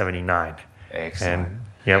 79. Excellent. And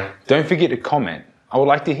yep. Don't forget to comment. I would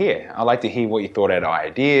like to hear. I'd like to hear what you thought out of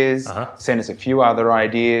ideas. Send us a few other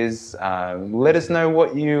ideas. Let us know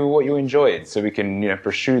what you enjoyed, so we can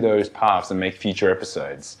pursue those paths and make future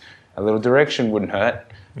episodes. A little direction wouldn't hurt.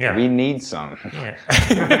 Yeah. We need some. Yeah.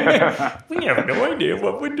 We have no idea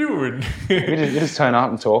what we're doing. we just turn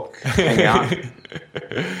up and talk, hang out.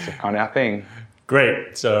 It's kind of our thing.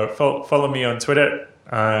 Great. So follow me on Twitter.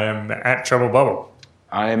 I'm at Trouble Bubble.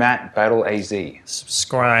 I am at Battle AZ.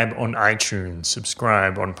 Subscribe on iTunes.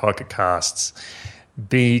 Subscribe on Pocket Casts.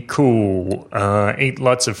 Be cool. Eat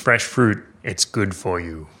lots of fresh fruit. It's good for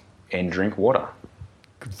you. And drink water.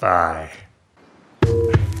 Goodbye.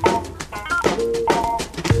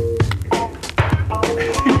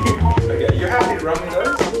 Okay, you happy to run me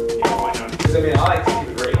those? Yeah, why not? Because I like to keep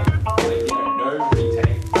it real. No retake.